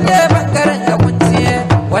 Wannan ne bangaren ga kunci,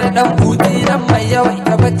 wani dan buti nan mai yawan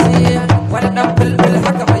ta bacci, wani dan bulbul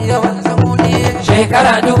haka mai yawan zamuni.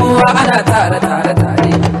 Shekara dubu ana tare,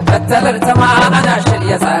 tattalar ta ma ana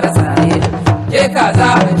shirya tsare-tsare. Ke kaza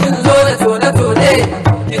kin zo da tone-tone,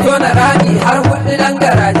 ki tona rami har hudu dan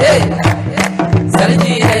garaje.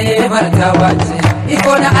 Sarki ya yi martaba ce,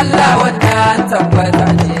 iko na Allah wannan tabbata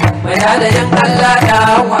ne mai da yin Allah ya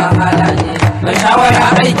wahala ne mai shawara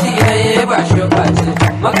aiki ne ba shi bace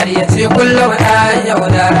makaryaci kullum ɗan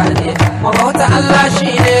yaudara ne mabauta Allah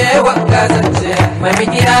shi ne wanga zance mai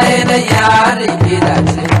mikiya ne da yare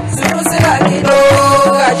gidace sunu suna gido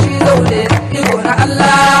ga shi zaune iko na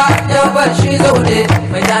Allah ya bar shi zaune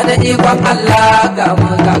mai da ikon Allah ga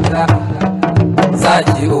magaka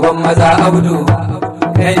zaki uban maza abdu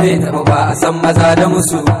kai ne tafi ba a san maza da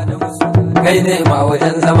musu kai ne ma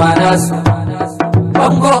wajen zama nasu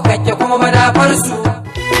bango kake kuma madafar su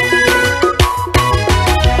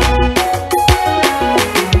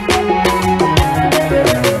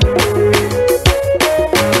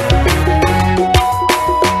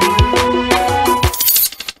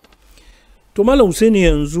to Malam Hussaini,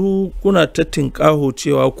 yanzu kuna ta tinkaho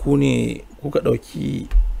cewa ku ne kuka ɗauki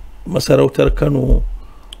masarautar Kano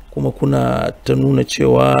kuma kuna ta nuna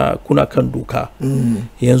cewa kuna kan doka.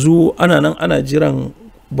 Yanzu ana nan ana jiran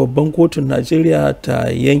babban kotun Najeriya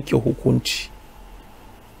ta yanke hukunci.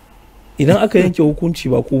 Idan aka yanke hukunci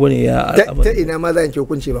ba ku bane ya al'amari. Ta ina ma za yanke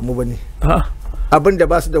hukunci ba mu bane. Abin da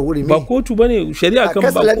ba su da wuri ba kotu bane, shari'a kan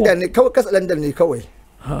ba ko kasalandar ne kawai.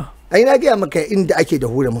 Ai na gaya maka inda ake da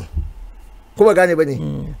hurumin. Kuma gane bane.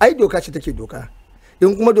 Ai doka ce take doka.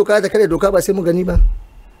 In kuma doka ta kare doka ba sai mu gani ba.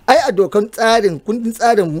 Ai a dokan tsarin kundin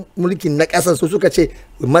tsarin mulkin na ƙasar su suka ce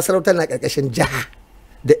masarautar na ƙarƙashin jiha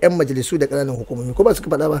da 'yan majalisu da ƙananan hukumomi ko ba suka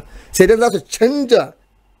faɗa ba, sai dan za su canja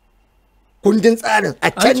kundin tsarin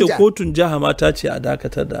a canja. Ce kotun jiha ma ta ce a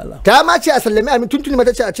dakatar da ala. Ta ma ce a sallame Amin tuntuni ma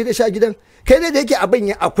ta ce a cire shi a gidan. Kai ne da yake abin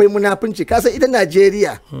ya akwai munafunci ka san ita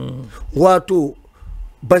Najeriya wato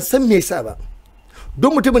ban san me yasa ba.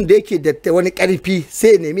 Duk mutumin da yake da wani karfi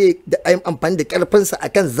sai ya nemi da amfani da karfinsa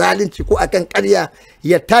akan zalunci ko akan karya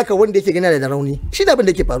ya taka wanda yake gana da rauni, shi da abin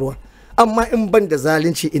da yake faruwa. Amma in ban da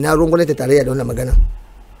zalunci ina ruwan gwamnati tarayya da wannan magana.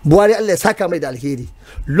 Buhari Allah ya saka mai da alheri.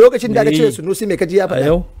 Lokacin da aka cire Sunusi mai kaji ya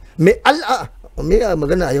faɗa me Allah me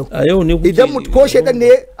magana a yau. A yau ne idan ko shedan ne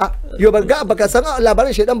yo baka san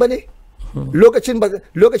labarin shedan bane.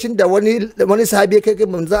 Lokacin da wani sahabi kai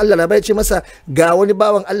manzo Allah labari ce masa ga wani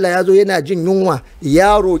bawan Allah ya zo yana jin yunwa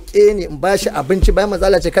ya roƙe ni in bashi abinci, bayan manzo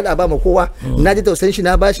Allah ce kada ba ma kowa, na ji tausayin shi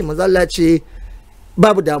na bashi, manzo Allah ce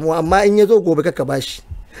babu damuwa amma in ya zo gobe kaka bashi.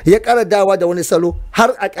 Ya ƙara dawa da wani salo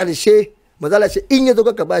har a ƙarshe manzo Allah ce in ya zo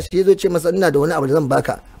kaka bashi, ya zo ce masa ina da wani abu da zan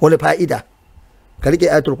baka wani fa'ida, ka rike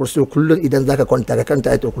ayatul kursi kullun idan zaka kwanta ka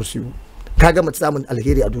kanta ayatul kursi ka ga samun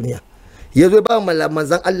alheri a duniya. Ya zo ba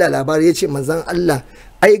manzan Allah labari ya ce manzan Allah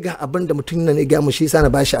ai ga abin da mutum ne ga mu shi sana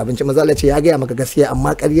bashi abinci, manzan Allah ce ya gaya maka gaskiya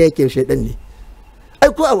amma ƙarya yake shedan ne. Ai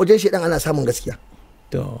ko a wajen shedan ana samun gaskiya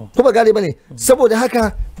ko ba gane bane. Saboda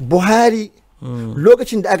haka Buhari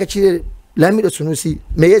lokacin da aka cire Lamido Sunusi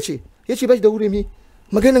me yace bashi da hurumi,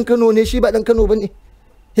 maganin Kano ne shi ba dan Kano bane,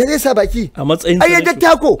 ya zai sa baki a matsayin ai ya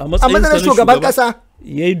dattako a matsayin shugaban kasa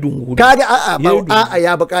yayi dungu. Kaga a'a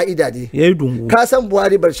ya ba ka'ida ne yayi dungu. Ka san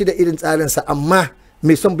Buhari bar shi da irin tsarin sa amma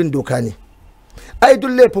mai son bin doka ne. Ai duk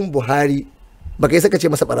laifin Buhari baka yi saka ce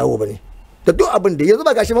masa barawo bane da duk abin da yanzu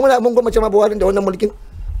ba gashi mun gwamnati ma Buhari da wannan mulkin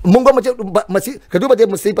mun gwamnati ka duba dai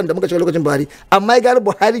musifan da muka shiga lokacin Buhari amma ya gane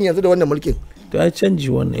Buhari yanzu da wannan mulkin to ai canji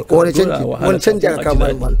wannan wani canji aka kama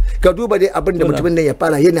ka duba dai abin da mutumin nan ya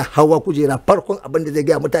fara yana hawa kujera farkon abin da zai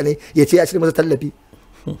ga mutane ya ce ya shirya masa tallafi.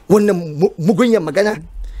 Wannan mugunyan magana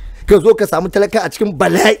ka zo ka samu talaka a cikin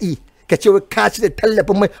bala'i ka ce ka ci da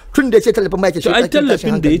tallafin mai, tun da ya ce tallafin mai ke shi ai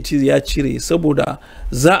tallafin da ya cire saboda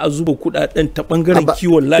za a zuba kudaden ta bangaren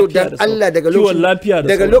kiwon lafiya da Allah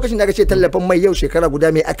daga lokacin da aka ce tallafin mai yau shekara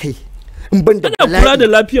guda mai akai in ban da ana kula da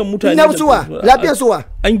lafiyar mutane lafiyar suwa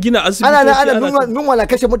an gina asibiti ana nunwa na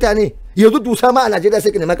kashe mutane yanzu dusa ma a Najeriya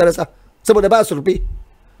sai ka nema karasa saboda ba su rufe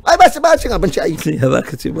ai ba cin abinci ai ya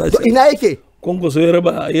zaka ce ba ina yake Kongoso ya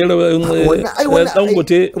raba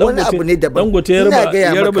Dangote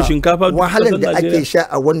ya raba shinkafa wahalar da ake sha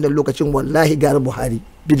a wannan lokacin wallahi gara Buhari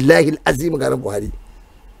billahi azim gara Buhari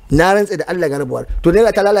na rantsa da Allah gara Buhari to ne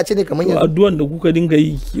ta lalace ne kamar yanzu addu'an da kuka dinga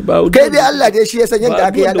yi ba kai dai Allah dai shi ya san yadda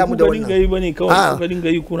aka yada mu da wannan dinga yi bane kawai kuka dinga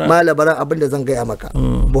yi kuna malabaran abin da zan gaya maka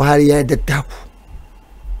Buhari ya dattaku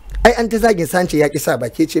ai an ta zagin sance ya ki sa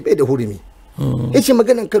baki ce bai da hurumi yace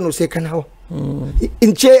maganan Kano sai Kanawa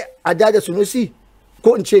in ce a da Sunusi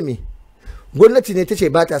ko in ce me gwamnati ne ta ce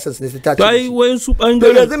ba ta son su ne ta ce ai wayan su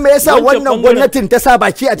bangaren yanzu me yasa wannan gwamnatin ta sa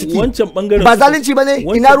baki a ciki wancan bangaren ba zalunci bane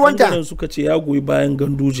ina ruwanta suka ce ya goyi bayan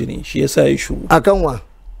Ganduje ne shi yasa ya shuru akan wa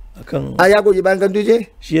ya goyi bayan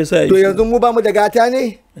Ganduje shi yasa ya to yanzu mu ba mu da gata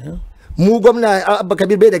ne mu gwamna Abba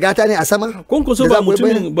Kabir bai da gata ne a sama Konkoso ba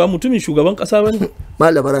mutumin shugaban kasa bane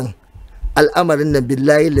malabaran al'amarin nan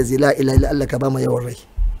billahi la ilaha illa Allah ka ba mu yawan rai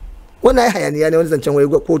wannan ai hayaniya ne, wani zancen wai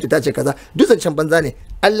kotu ta ce kaza, duk zancen banza ne.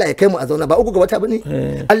 Allah ya kai mu a zauna, ba uku ga wata bane.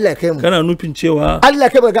 Allah ya kai mu. Kana nufin cewa Allah ya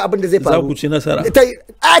kai mu ga abin da zai faru. Za ku ci nasara.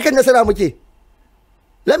 Akan nasara muke.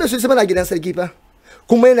 Lamin su muna gidan sarki fa.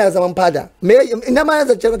 Kuma yana zaman fada. Me ina ma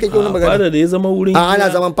zance kake yi wannan magana? Fada da ya zama wurin hira. Ana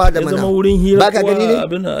zaman fada mana. Ya zama wurin hira. Baka gani ne?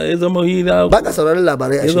 Abin ya zama hira. Baka sauraron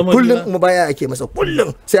labarai a shi. Kullum kuma baya ake masa.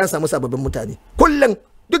 Kullum sai an samu sababbin mutane. Kullum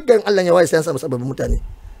dukkan Allah ya waye sai an samu sababbin mutane.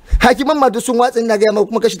 Hakiman ma duk sun watsa ina ga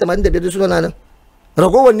kuma kashi 85 suna nan.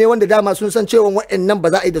 Ragowar ne wanda dama sun san cewa waɗannan ba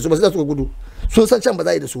za a yi da su ba, sai su gudu. Sun san can ba za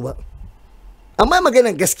a yi da su ba. Amma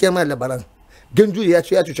maganar gaskiya ma labaran. Ganju ya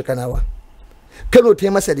cuci Kanawa. Kano ta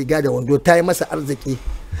yi masa riga da wando, ta yi masa arziki,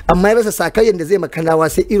 amma ya rasa sakayen da zai makanawa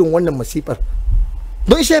sai irin wannan masifar.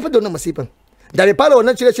 Don shi ya fi da wannan masifan. Da bai fara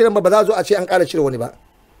wannan cire-ciren ba za a zo a ce an ƙara cire wani ba.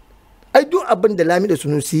 Ai duk abin da Lamido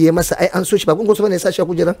Sunusi ya masa ai an so shi ba kun ko ne ya sa shi a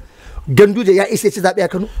kujeran. Ganduje ya isa ya ci zaɓe a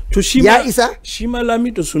Kano. To shi ya isa. Shi ma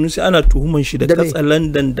Lamido Sunusi ana tuhuman shi da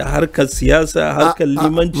katsalandan da harkar siyasa, harkar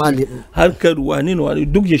limanci, harkar wani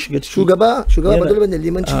duk ya shiga ciki. Shugaba ba dole bane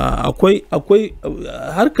limanci. Akwai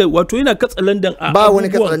harkar wato yana katsalandan a ba wani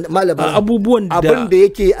katsalandan malaba. Abubuwan da abin da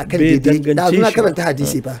yake akan daidai. Da suna karanta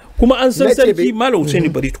hadisi ba. Kuma an san sarki Malam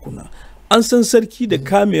Hussaini bari tukuna. An san sarki da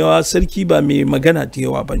kamewa, sarki ba mai magana da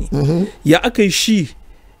yawa bane. Ya aka yi shi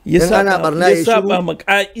ya saba ma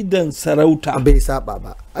ka'idan sarauta. Bai saba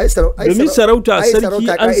ba. Domin sarauta sarki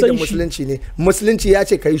an san shi. Musulunci ne. Musulunci ya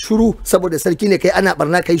ce kai shiru saboda sarki ne kai ana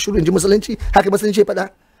barna kai shiru, inji musulunci. Haka musulunci faɗa.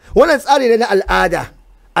 Wannan tsari ne na al'ada.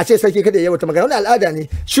 A ce sarki kada ya yawaita magana, wannan al'ada ne.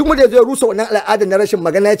 Shi mu da zai rusa wannan al'ada na rashin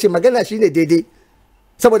magana, ya ce magana shine daidai.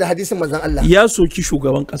 Saboda hadisin manzon Allah ya soki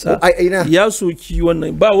shugaban kasa, ya soki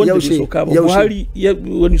wannan ba wanda bai soka ba. Buhari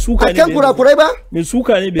wani suka ne akan kurakurai ba, mai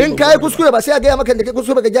suka ne bai. In kai kuskure ba sai a gaya maka da kai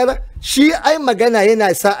kuskure baka gyara. Shi ai magana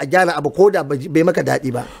yana sa a gyara abu ko da bai maka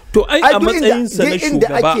daɗi ba. To ai a matsayin sa na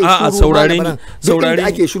shugaba a saurare ni, saurare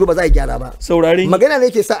ake shiru ba za a gyara ba. Saurare ni, magana ne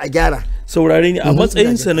yake sa a gyara. Saurare ni, a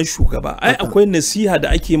matsayin sa na shugaba ai akwai nasiha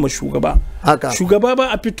da ake ma shugaba. Shugaba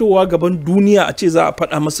ba a fitowa gaban duniya a ce za a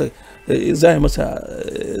faɗa masa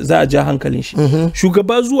za a ja hankalin shi.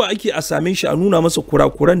 Shugaba zuwa ake a same shi a nuna masa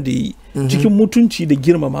kurakuran da yi cikin mutunci da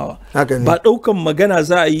girmamawa. Ba ɗaukan magana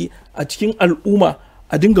za a yi a cikin al'umma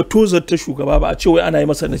a dinga tozarta shugaba ba, a ce wai ana yi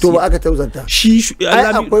masa nasiha. To ba aka tozarta. Shi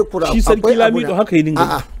sarki Lamido haka yi dinga.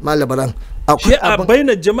 A'a malabaran. Shi a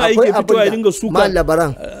bainar jama'a yake fitowa ya dinga suka.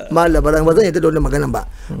 Malabaran ba zan yadda da wannan maganan ba.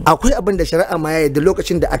 Akwai abin da shari'a ma ya yadda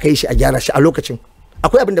lokacin da aka yi shi a gyara shi a lokacin.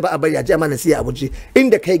 Akwai abin da ba a bari a ji amana siya abuji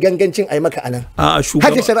inda kai gangancin a yi maka anan.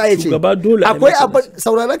 Haka shari'a ya ce. Akwai abin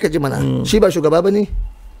sauraron ka ji mana. Shi ba shugaba ba ne?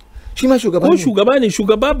 Shi ma shugaba ne. Ko shugaba ne,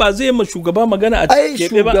 shugaba ba zai ma shugaba magana a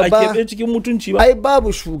keɓe ba, a keɓe cikin mutunci ba. Ai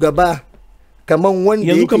babu shugaba kaman wanda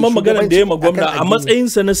yake yanzu kaman magana da ya ma gwamna a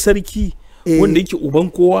matsayinsa na sarki wanda yake uban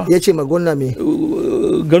kowa. Ya ce ma gwamna me?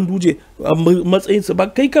 Ganduje a matsayinsa ba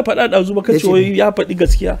kai ka faɗa ɗazu ba, ka ce wai ya faɗi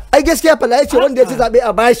gaskiya. Ai gaskiya faɗa ya ce wanda ya ci zaɓe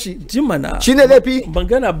a bashi. Jimana. Shi ne laifi.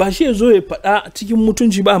 Magana ba shi ya zo ya faɗa cikin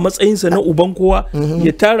mutunci ba a matsayinsa na uban kowa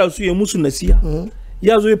ya tara su ya musu nasiha.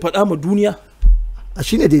 Ya zo ya faɗa ma duniya. A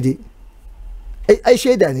shi ne daidai. Ai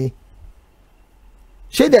shaida ne.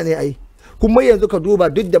 Shaida ne ai. Kuma yanzu ka duba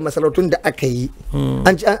duk da masarautun da aka yi.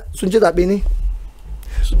 Sun ci zaɓe ne?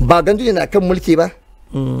 Ba Ganduje na kan mulki ba.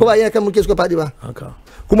 Ko ba yana kan mulki suka faɗi ba.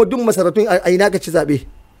 Kuma duk masarautun a ina ka ci zaɓe.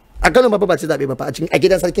 A Kano ba ci zaɓe ba a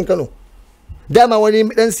gidan sarkin Kano. Dama wani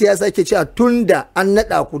dan siyasa ke cewa tun da an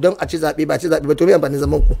naɗa ku don a ci zaɓe ba ci zaɓe ba to me amfanin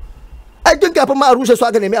zaman ku. Ai tun kafin ma a rushe su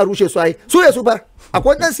aka nemi a rushe su ai. Su ne su fa.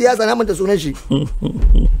 Akwai dan siyasa na manta sunan shi.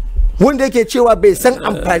 Wanda yake cewa bai san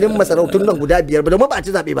amfanin masarautun nan guda 5 ba domin ba a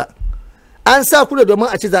ci zaɓe ba. An sa ku da domin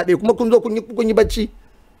a ci zaɓe kuma kun zo kun yi bacci.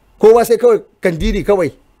 Kowa sai kawai kandiri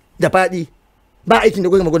kawai da faɗi ba aikin da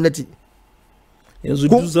gwamnati. Yanzu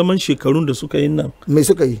duk zaman shekarun da suka yi nan me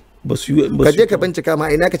suka yi? Ba su yi. Ka je ka bincika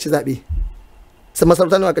ma ina ka ci zaɓe. Sai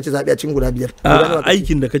masarauta nawa ka ci zaɓe a cikin guda 5?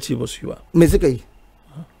 Aikin da ka ce ba su yi ba. Me suka yi?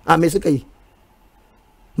 Me suka yi?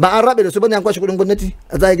 Ba an rabe da su bane an kwashe kudin gwamnati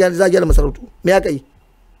a zagiyar masarautu. Me aka yi?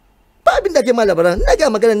 Ba abin da ke ma labaran. Ina ga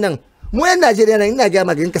maganar nan. Mu yan Najeriya nan ina ga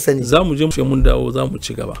maganin ka sani. Za mu je mu mun dawo za mu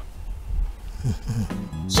ci gaba.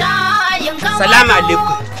 Salamu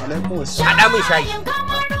alaikum. Haɗa min shayi.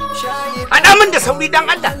 Haɗa min da sauri dan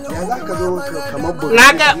Allah. Ya za ka zo kamar buru.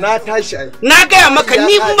 Na tashi ai. Na gaya maka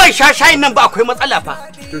ni in ban sha shayin nan ba akwai matsala fa.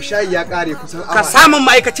 To shayi ya ƙare kusan awa. Ka samun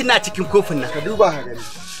ma'aikacin na cikin kofin nan. Ka duba ka gani.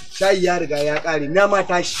 Shayi ya riga ya ƙare na ma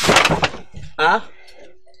tashi.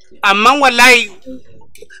 Amma wallahi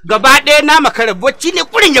gaba ɗaya na makara bacci ne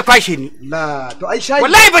kurin ya fashe ni. La to ai shayi.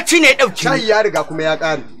 Wallahi bacci ne ya ɗauki. Shayi ya riga kuma ya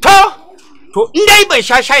ƙare. To in dai ban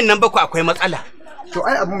sha shayin nan ba ku akwai matsala. To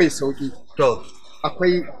ai abu mai sauki. To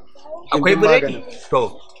akwai akwai biredi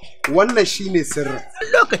to wannan shine sirrin.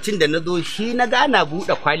 lokacin da na zo shi na ga ana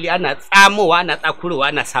buɗe kwali ana tsamowa ana tsakurowa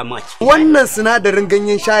ana samu a ciki. Wannan sinadarin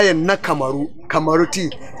ganyen shayin na kamaru tea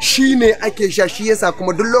shine ake sha, shi yasa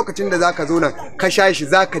kuma duk lokacin da zaka zo nan ka sha shi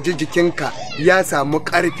zaka ji jikinka ya samu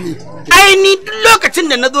ƙarfi. Ai ni duk lokacin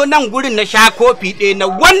da na zo nan gurin na sha kofi ɗaya na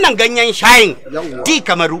wannan ganyen shayin tea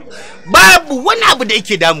kamaru babu wani abu da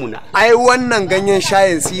yake damuna. Ai wannan ganyen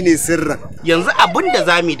shayin shine sirrin. Yanzu abin da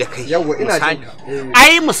zamu da kai. Yawwa ina jin.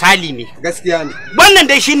 Ai misali ne. Gaskiya ne. Wannan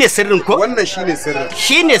dai shine sirrin ko? Wannan shine sirrin.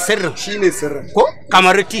 Shine sirrin. Shine sirrin. Ko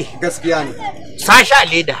kamaru tea. Gaskiya ne. Sashi a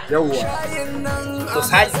leda. Yawwa.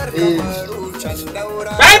 Sosai.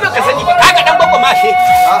 Bai baka sani ba kaga dan bako mashe.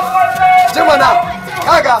 Jimana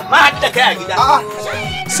kaga ma hadda kai a gida.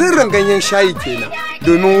 Sirrin ganyen shayi kenan.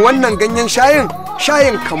 Domin wannan ganyen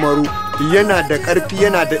shayin kamaru yana da ƙarfi,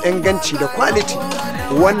 yana da inganci da quality.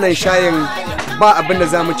 Wannan shayin ba abin da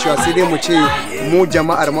zamu cewa sai dai mu ce mu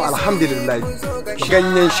jama'ar mu alhamdulillah.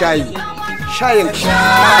 Ganyen shayin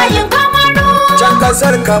can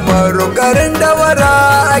kasar kamaru garin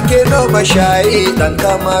dawara ake noma shayi dan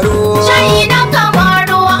kamaru. Shayi dan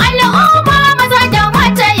kamaru al'umma maza da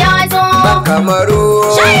mata ya zo. Dan kamaru.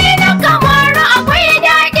 Shayi dan kamaru akwai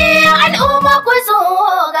daɗi al'umma ku zo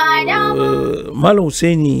gada. Malam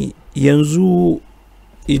Hussaini, yanzu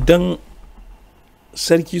idan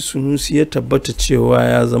sarki Sunusi ya tabbata cewa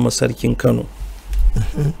ya zama sarkin Kano,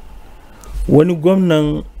 wani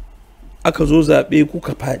gwamnan aka zo zaɓe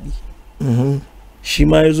kuka faɗi, shi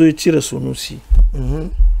ma ya zo ya cire Sunusi,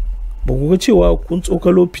 ba ku ga cewa kun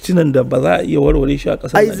tsokalo fitinan da ba za a iya warware shi a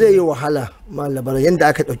ƙasar? Ai zai yi wahala malabar yadda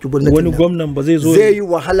aka ɗauki gwamnati. Wani gwamnan ba zai zo zai yi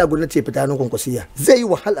wahala gwamnati ya fita nan kwankwasiya, zai yi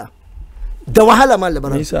wahala da wahala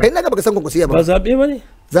malabar. Kai na ga baka san kwankwasiya ba. Ba zaɓe ba ne?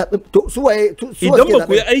 Zaɓe to su waye idan ba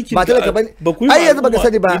ku yi aikin ba talaka bane. Ai yanzu baka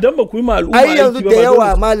sani ba. Idan ba ku yi ma al'umma ai yanzu da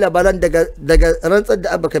yawa malabaran daga rantsar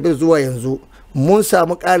da Abba Kabir zuwa yanzu mun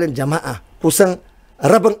samu ƙarin jama'a kusan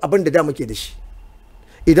rabin abin da muke da shi.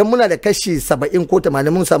 Idan muna da kashi 70 ko 80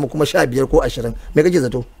 mun samu kuma 15 ko 20, me kake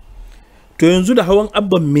zato? To yanzu da hawan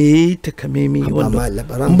Abba me ta kamemi wanda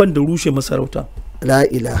in ban da rushe masarauta? La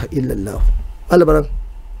ilaha illallah. Malabaran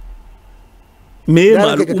me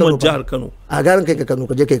ya al'umman jihar Kano? A garin kai ka Kano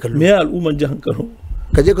ka je kai kallo. Me ya al'umman jihar Kano?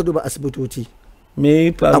 Ka je ka duba asibitoci. Me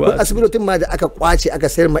ya faru? Akwai asibitotin ma da aka kwace aka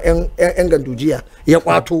sayar ma yan gandujiya ya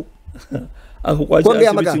kwato. Aka kwace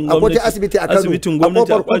asibitin gwamnati. Akwai asibiti a Kano. Asibitin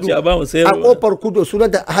gwamnati a kwace a ba mu sayarwa. A kofar kudu sunan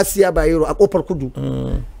da Hasiya Bayero a kofar kudu.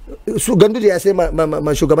 Su ganduje ya sai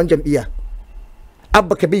ma shugaban jam'iyya.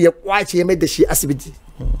 Abba Kabir ya kwace ya mai da shi asibiti.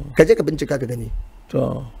 Ka je ka bincika ka gani.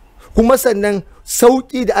 To kuma sannan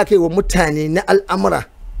sauki da aka yi wa mutane na al'amura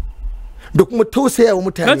da kuma tausaya wa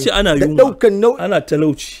mutane da ɗaukan ana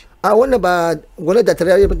talauci. A wannan ba gwamnati da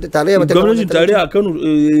tarayya ba. Gwamnatin tarayya a Kano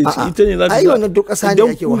ita ne za ta. Ai wannan duk ƙasa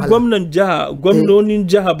ne ake wahala. Gwamnonin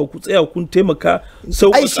jiha ba ku tsaya kun taimaka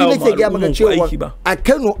sauƙaƙa wa al'umman ku aiki ba. A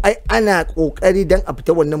Kano ai ana ƙoƙari dan a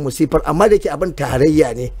fita wannan musifar, amma da yake abin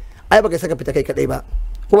tarayya ne. Ai baka saka fita kai kadai ba.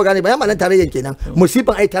 Kuma gane bayan ma'anar tarayyan kenan.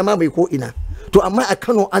 Musifan ai ta mamaye ko ina. To amma a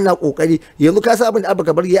Kano ana kokari. Yanzu ka san abin da Abba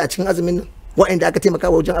Kabir ya a cikin azumin nan wa'anda aka taimaka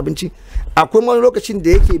wa wajen abinci. Akwai wani lokacin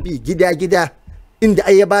da yake bi gida-gida inda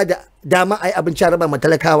ai ya bada dama ai abinci a raba ma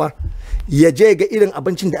talakawa. Ya je ga irin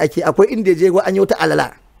abincin da ake. Akwai inda ya je an yi wata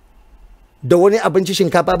alala da wani abinci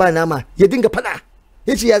shinkafa ba nama ya dinga fada.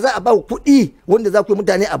 Ya ce ya za a ba kuɗi wanda za ku yi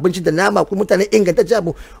mutane abinci da nama ku mutane ingantacce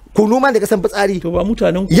abu ku noma da kasan fitsari. To ba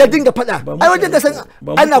mutanen ku. Ya dinga fada. Ai wajen kasan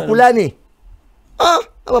ana kula ne.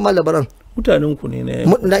 Ba ma labaran. Mutanen ku ne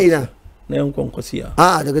na ina na yan kwankwasiya.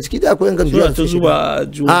 Daga ciki da akwai yan gandujiya ta zuba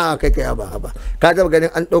kai ba ka taba ganin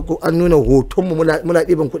an dauko an nuna hoton mu muna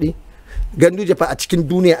ɗiban kuɗi. Ganduje fa a cikin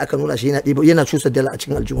duniya aka nuna shi yana cusa dala a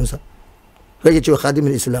cikin aljihunsa. Kake cewa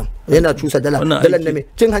khadimul islam yana cusa dala na me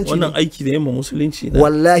cin hanci ne. Wannan aiki da yamma musulunci ne.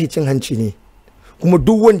 Wallahi cin hanci ne. Kuma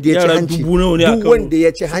duk wanda ya ci hanci duk wanda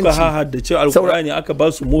ya ci hanci suka haddace alqur'ani aka ba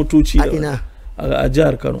su motoci a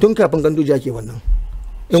jihar Kano tun kafin Ganduje ake wannan.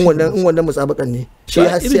 In wannan musabakan ne shi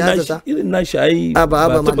har siyasa irin nashi ai ba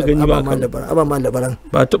taba gani ba ma labaran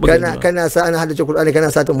ba taba gani kana sa ana haddace Qur'ani kana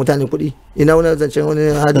sata mutane kuɗi ina wani zancen wani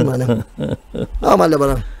hadima nan ma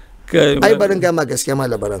labaran ai barin ga ma gaskiya ma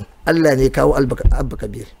labaran Allah ne kawo Abba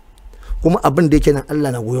Kabir kuma abin da yake nan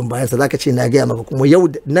Allah na goyon bayan sa zaka ce na ga maka kuma yau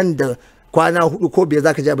nan da kwana 4 ko 5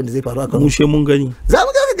 zaka ji abin da zai faru a Kano. Mushe mun gani za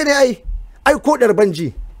mu ga gani ai ko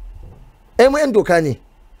darbanji ai mu yan doka ne.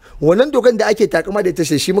 Wannan dokan da ake takama da ita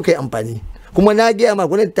shi muka yi amfani kuma na gaya ma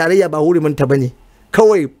gwamnatin tarayya ba hurumin ta bane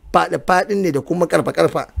kawai faɗin ne da kuma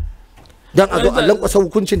karfa don a zo a lankwasa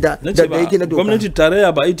hukuncin da yake na doka. Gwamnatin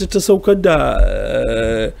tarayya ba ita ta saukar da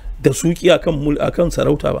suki akan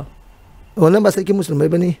sarauta ba. wannan ba sarkin musulmai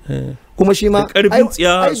bane kuma shi ma karfin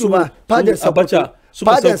tsiya su fadar Abacha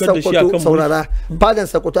suka saukar da shi akan saurara fadan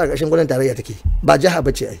Sokoto a ƙarshen gwamnatin tarayya take ba jiha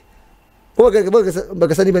bace ai ko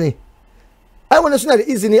baka sani bane ai wannan suna da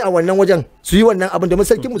izini a wannan wajen su yi wannan abin domin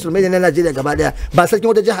sarkin musulmai ne na Najeriya gaba daya ba sarkin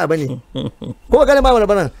wata jiha bane ko ba gane ba wannan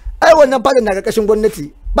banan ai wannan fadan na ƙarƙashin gwamnati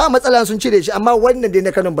ba matsala sun cire shi amma wannan dai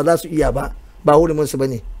na Kano ba za su iya ba hurumin su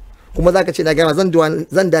bane kuma zaka ce na gama zan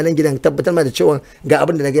da nan gidan tabbatar ma da cewa ga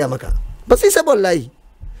abin da na gaya maka ba sai wallahi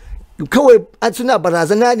kawai suna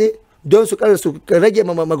barazana ne don su rage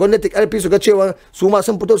ma gwamnati karfi su ga cewa su ma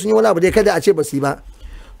sun fito sun yi wani abu dai kada a ce ba su yi ba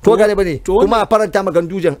to gane bane kuma a faranta ma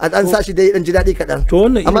gandujan an sa shi dai dan ji daɗi kaɗan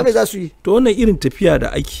amma me za su yi to wannan irin tafiya da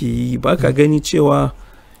ake yi ba ka gani cewa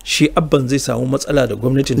shi abban zai samu matsala da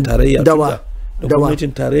gwamnatin tarayya da gwamnatin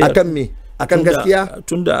tarayya akan me akan gaskiya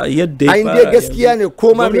tunda yadda ya fara gaskiya ne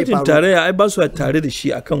ko ma me faru gwamnatin tarayya ai ba su tare da shi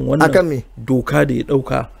akan wannan doka da ya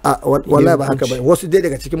dauka wallahi ba haka bane wasu dai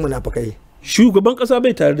daga cikin munafikai shugaban kasa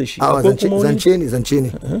bai tare da shi akwai kuma zance ne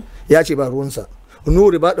ya ce ba ruwansa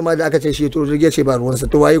nuri ba ma da aka ce shi to rige ce ba ruwansa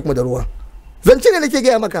to waye kuma da ruwa zance ne nake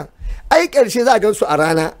gaya maka ai karshe za a gan su a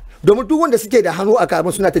rana domin duk wanda suke da hannu a kabin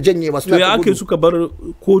suna ta janye masu to ya ake suka bar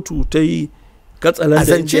kotu ta yi katsalan da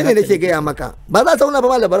zance ne nake gaya maka ba za ta zauna ba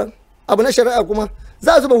ma labaran abu na shari'a kuma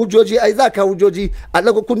za su ba hujjoji ai za ka hujjoji a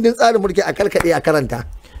daga kundin tsarin mulki a karkade a karanta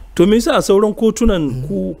to me yasa a sauran kotunan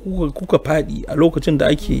kuka fadi a lokacin da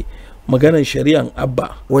ake maganar shari'an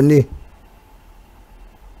abba wanne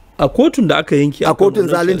a kotun da aka yanke a kotun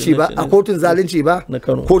zalunci ba a kotun zalunci ba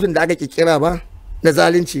kotun da aka kikira ba na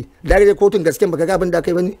zalunci da aka je kotun gaskiya baka ga abin da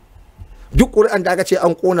aka yi bane duk ƙuri'an da aka ce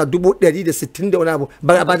an kona 160 da wani abu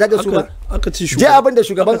ba da su ba je abin da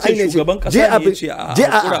shugaban aine ce je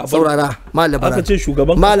a saurara malabaran aka ce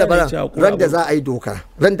shugaban ran da za a yi doka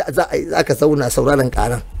ran da za a yi aka zauna sauraron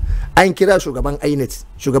karan an kira shugaban INET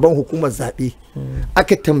shugaban hukumar zaɓe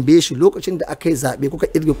aka tambaye shi lokacin da aka yi zaɓe kuka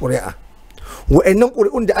irge ƙuri'a wa'annan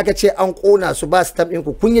ƙuri'un da aka ce an ƙona su ba stamp ɗin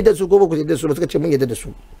ku kun yi da su ko ba ku yi da su ba suka ce mun yadda da su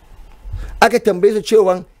aka tambaye su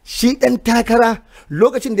cewa shi ɗan takara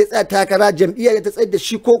lokacin da ya tsaya takara jam'iyya ta tsayar da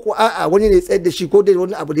shi ko a'a wani ne ya tsayar da shi ko da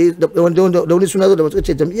wani abu da wani suna zo da suka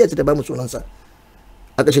ce jam'iyya ta ba mu sunansa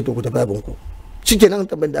aka ce to ku tafi abin ku shikenan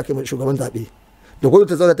tambayar da aka yi shugaban zaɓe da kotu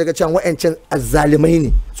ta zauna ta ga cewa wa'ancan azzalimai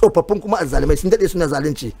ne tsofaffin kuma azzalimai sun daɗe suna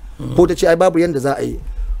zalunci ko ta ce ai babu yanda za a yi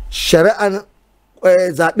shari'an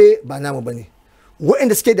zaɓe ba namu bane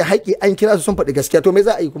wa'anda suke da haƙƙi an kira su sun faɗi gaskiya to me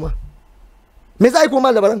za a yi kuma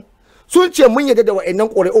labaran sun ce mun yadda da wa'annan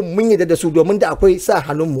ƙuri'un mun yadda da su domin da akwai sa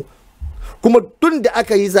hannunmu kuma tun da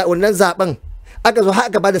aka yi wannan zaben aka zo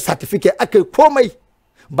haka ba da certificate aka yi komai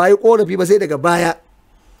ba yi ƙorafi ba sai daga baya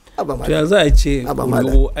to ya za a ce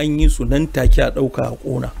an yi su nan take a ɗauka a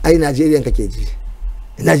ƙona ai Najeriyan kake ji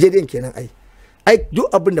Najeriyan kenan ai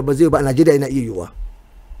duk abin da ba zai ba a Najeriya yana iya yiwuwa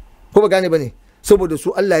ko ba gane ba ne saboda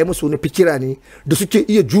su Allah ya musu wani fikira ne da suke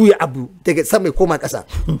iya juya abu daga sama ya koma ƙasa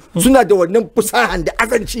suna da wannan fusahan da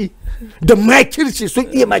azanci da makirci sun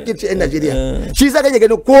iya makirci 'yan Najeriya shi za ka iya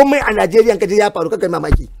ganin komai a Najeriya kaje ya faru kakai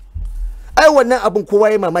mamaki ai wannan abun kowa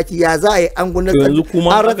ya mamaki ya za a yi an gudanar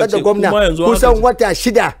an rantsar da gwamna kusan wata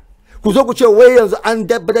 6 ku zo ku ce wai yanzu an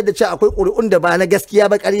dabbatar da cewa akwai ƙuri'un da ba na gaskiya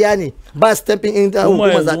ba ƙarya ne ba stamping in da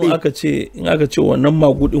hukumar zaɓe in aka ce wannan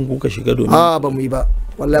magudin kuka shiga domin ba mu yi ba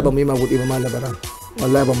wallahi ba mu yi magudi ba malabaran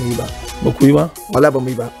wallahi ba mu yi ba ku yi ba wallahi ba mu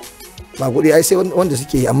yi ba magudi ai sai wanda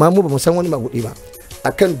suke yi amma mu ba mu san wani magudi ba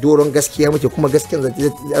akan doron gaskiya muke kuma gaskiyar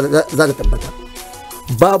za ta tabbata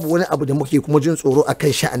babu wani abu da muke kuma jin tsoro akan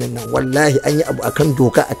sha'anin nan wallahi an yi abu akan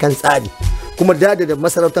doka akan tsari kuma da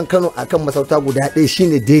masarautar Kano akan masarauta guda ɗaya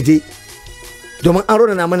shine daidai domin an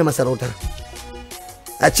rona mana masarauta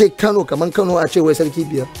a ce Kano kaman Kano a ce wai sarki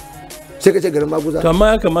 5 sai ka ce garin maguza to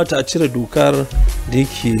amma ya kamata a cire dokar da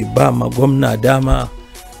yake ba ma gwamna dama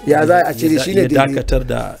ya za a cire shi ne ya dakatar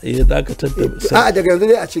da a daga yanzu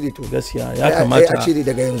dai a cire to gaskiya ya kamata a cire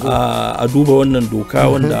daga yanzu a duba wannan doka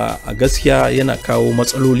wanda a gaskiya yana kawo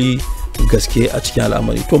matsaloli gaske a cikin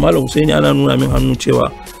al'amari to malam Husaini ana nuna min hannu cewa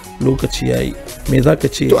lokaci yayi me zaka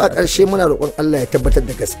ce to a ƙarshe muna roƙon Allah ya tabbatar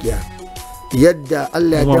da gaskiya yadda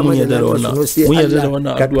Allah ya damar da Sunusi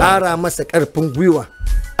Allah ka ƙara masa ƙarfin gwiwa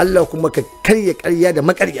Allah kuma ka karya ƙarya da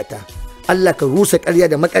maƙaryata Allah ka rusa ƙarya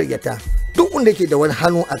da maƙaryata duk wanda ke da wani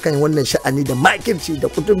hannu akan wannan sha'ani da makirci da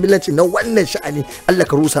kutumbilanci na wannan sha'ani Allah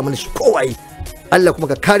ka rusa mana shi kowaye Allah kuma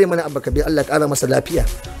ka kare mana abba kabir Allah ƙara masa lafiya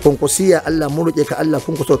kunkusiya Allah mun roƙe ka Allah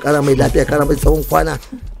kunkuso ƙara mai lafiya ƙara mai tsawon kwana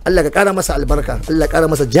Allah ka ƙara masa albarka Allah ƙara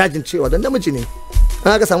masa jajincewa dan namiji ne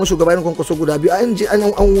an aka samu shugabanin kunkuso guda biyu an ji an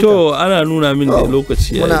wuta to ana nuna min da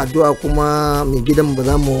lokaci muna addu'a kuma mai gidan ba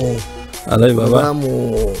za mu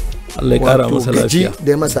Allah ya kara masa lafiya da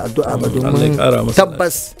ya masa addu'a ba domin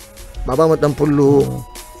tabbas baba mu dan fullo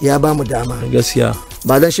ya ba mu dama gaskiya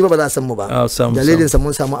ba dan shi ba za a san mu ba dalilin sa mun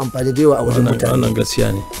samu amfani da yawa a wajen mutane wannan gaskiya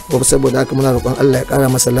ne ko saboda haka muna roƙon Allah ya ƙara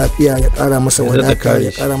masa lafiya ya ƙara masa wadata ya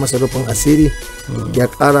ƙara masa rufin asiri ya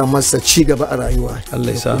ƙara masa ci gaba a rayuwa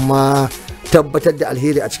Allah ya sa kuma tabbatar da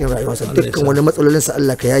alheri a cikin rayuwarsa dukkan wani matsalolin sa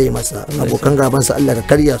Allah ka yaye masa abokan gaban sa Allah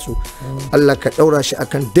ka karya su Allah ka daura shi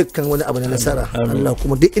akan dukkan wani abu na nasara Allah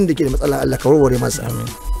kuma duk inda ke da matsala Allah ka warware masa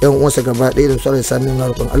yan uwansa gaba ɗaya da su Allah ya sami na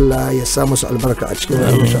roƙon Allah ya sa musu albarka a cikin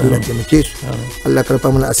rayuwarsu Allah ya taimake su Allah ka rufa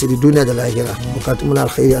mana asiri duniya da lahira bukatun mu na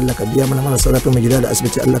alkhairi Allah ka biya mana marasa lafiya mu gida da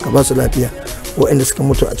asibiti Allah ka ba su lafiya waɗanda suka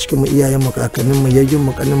mutu a cikin mu iyayen mu kakannin mu yayyun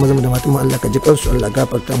mu kannin maza da matan mu Allah ka ji kansu Allah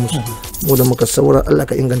gafarta musu mu da muka saura Allah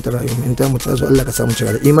ka inganta rayuwar mu in ta mu tazo Allah ka samu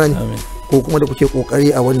cika da imani ko kuma da kuke kokari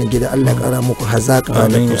a wannan gida Allah ya kara muku hazaka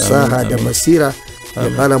da fasaha da basira ya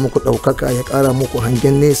kara muku daukaka ya kara muku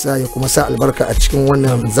hangen nesa ya kuma sa albarka a cikin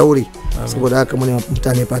wannan zaure saboda haka muna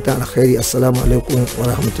mutane fatan alkhairi assalamu alaikum wa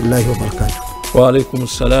rahmatullahi wa barakatuh wa alaikum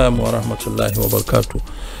assalam wa rahmatullahi wa barakatuh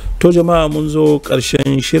to jama'a mun zo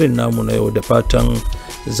karshen shirin namu na yau da fatan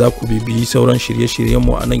za ku bibiyi sauran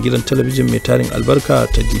shirye-shiryenmu a nan gidan talabijin mai tarin albarka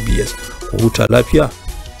ta DBS ku huta lafiya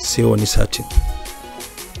sai wani satin.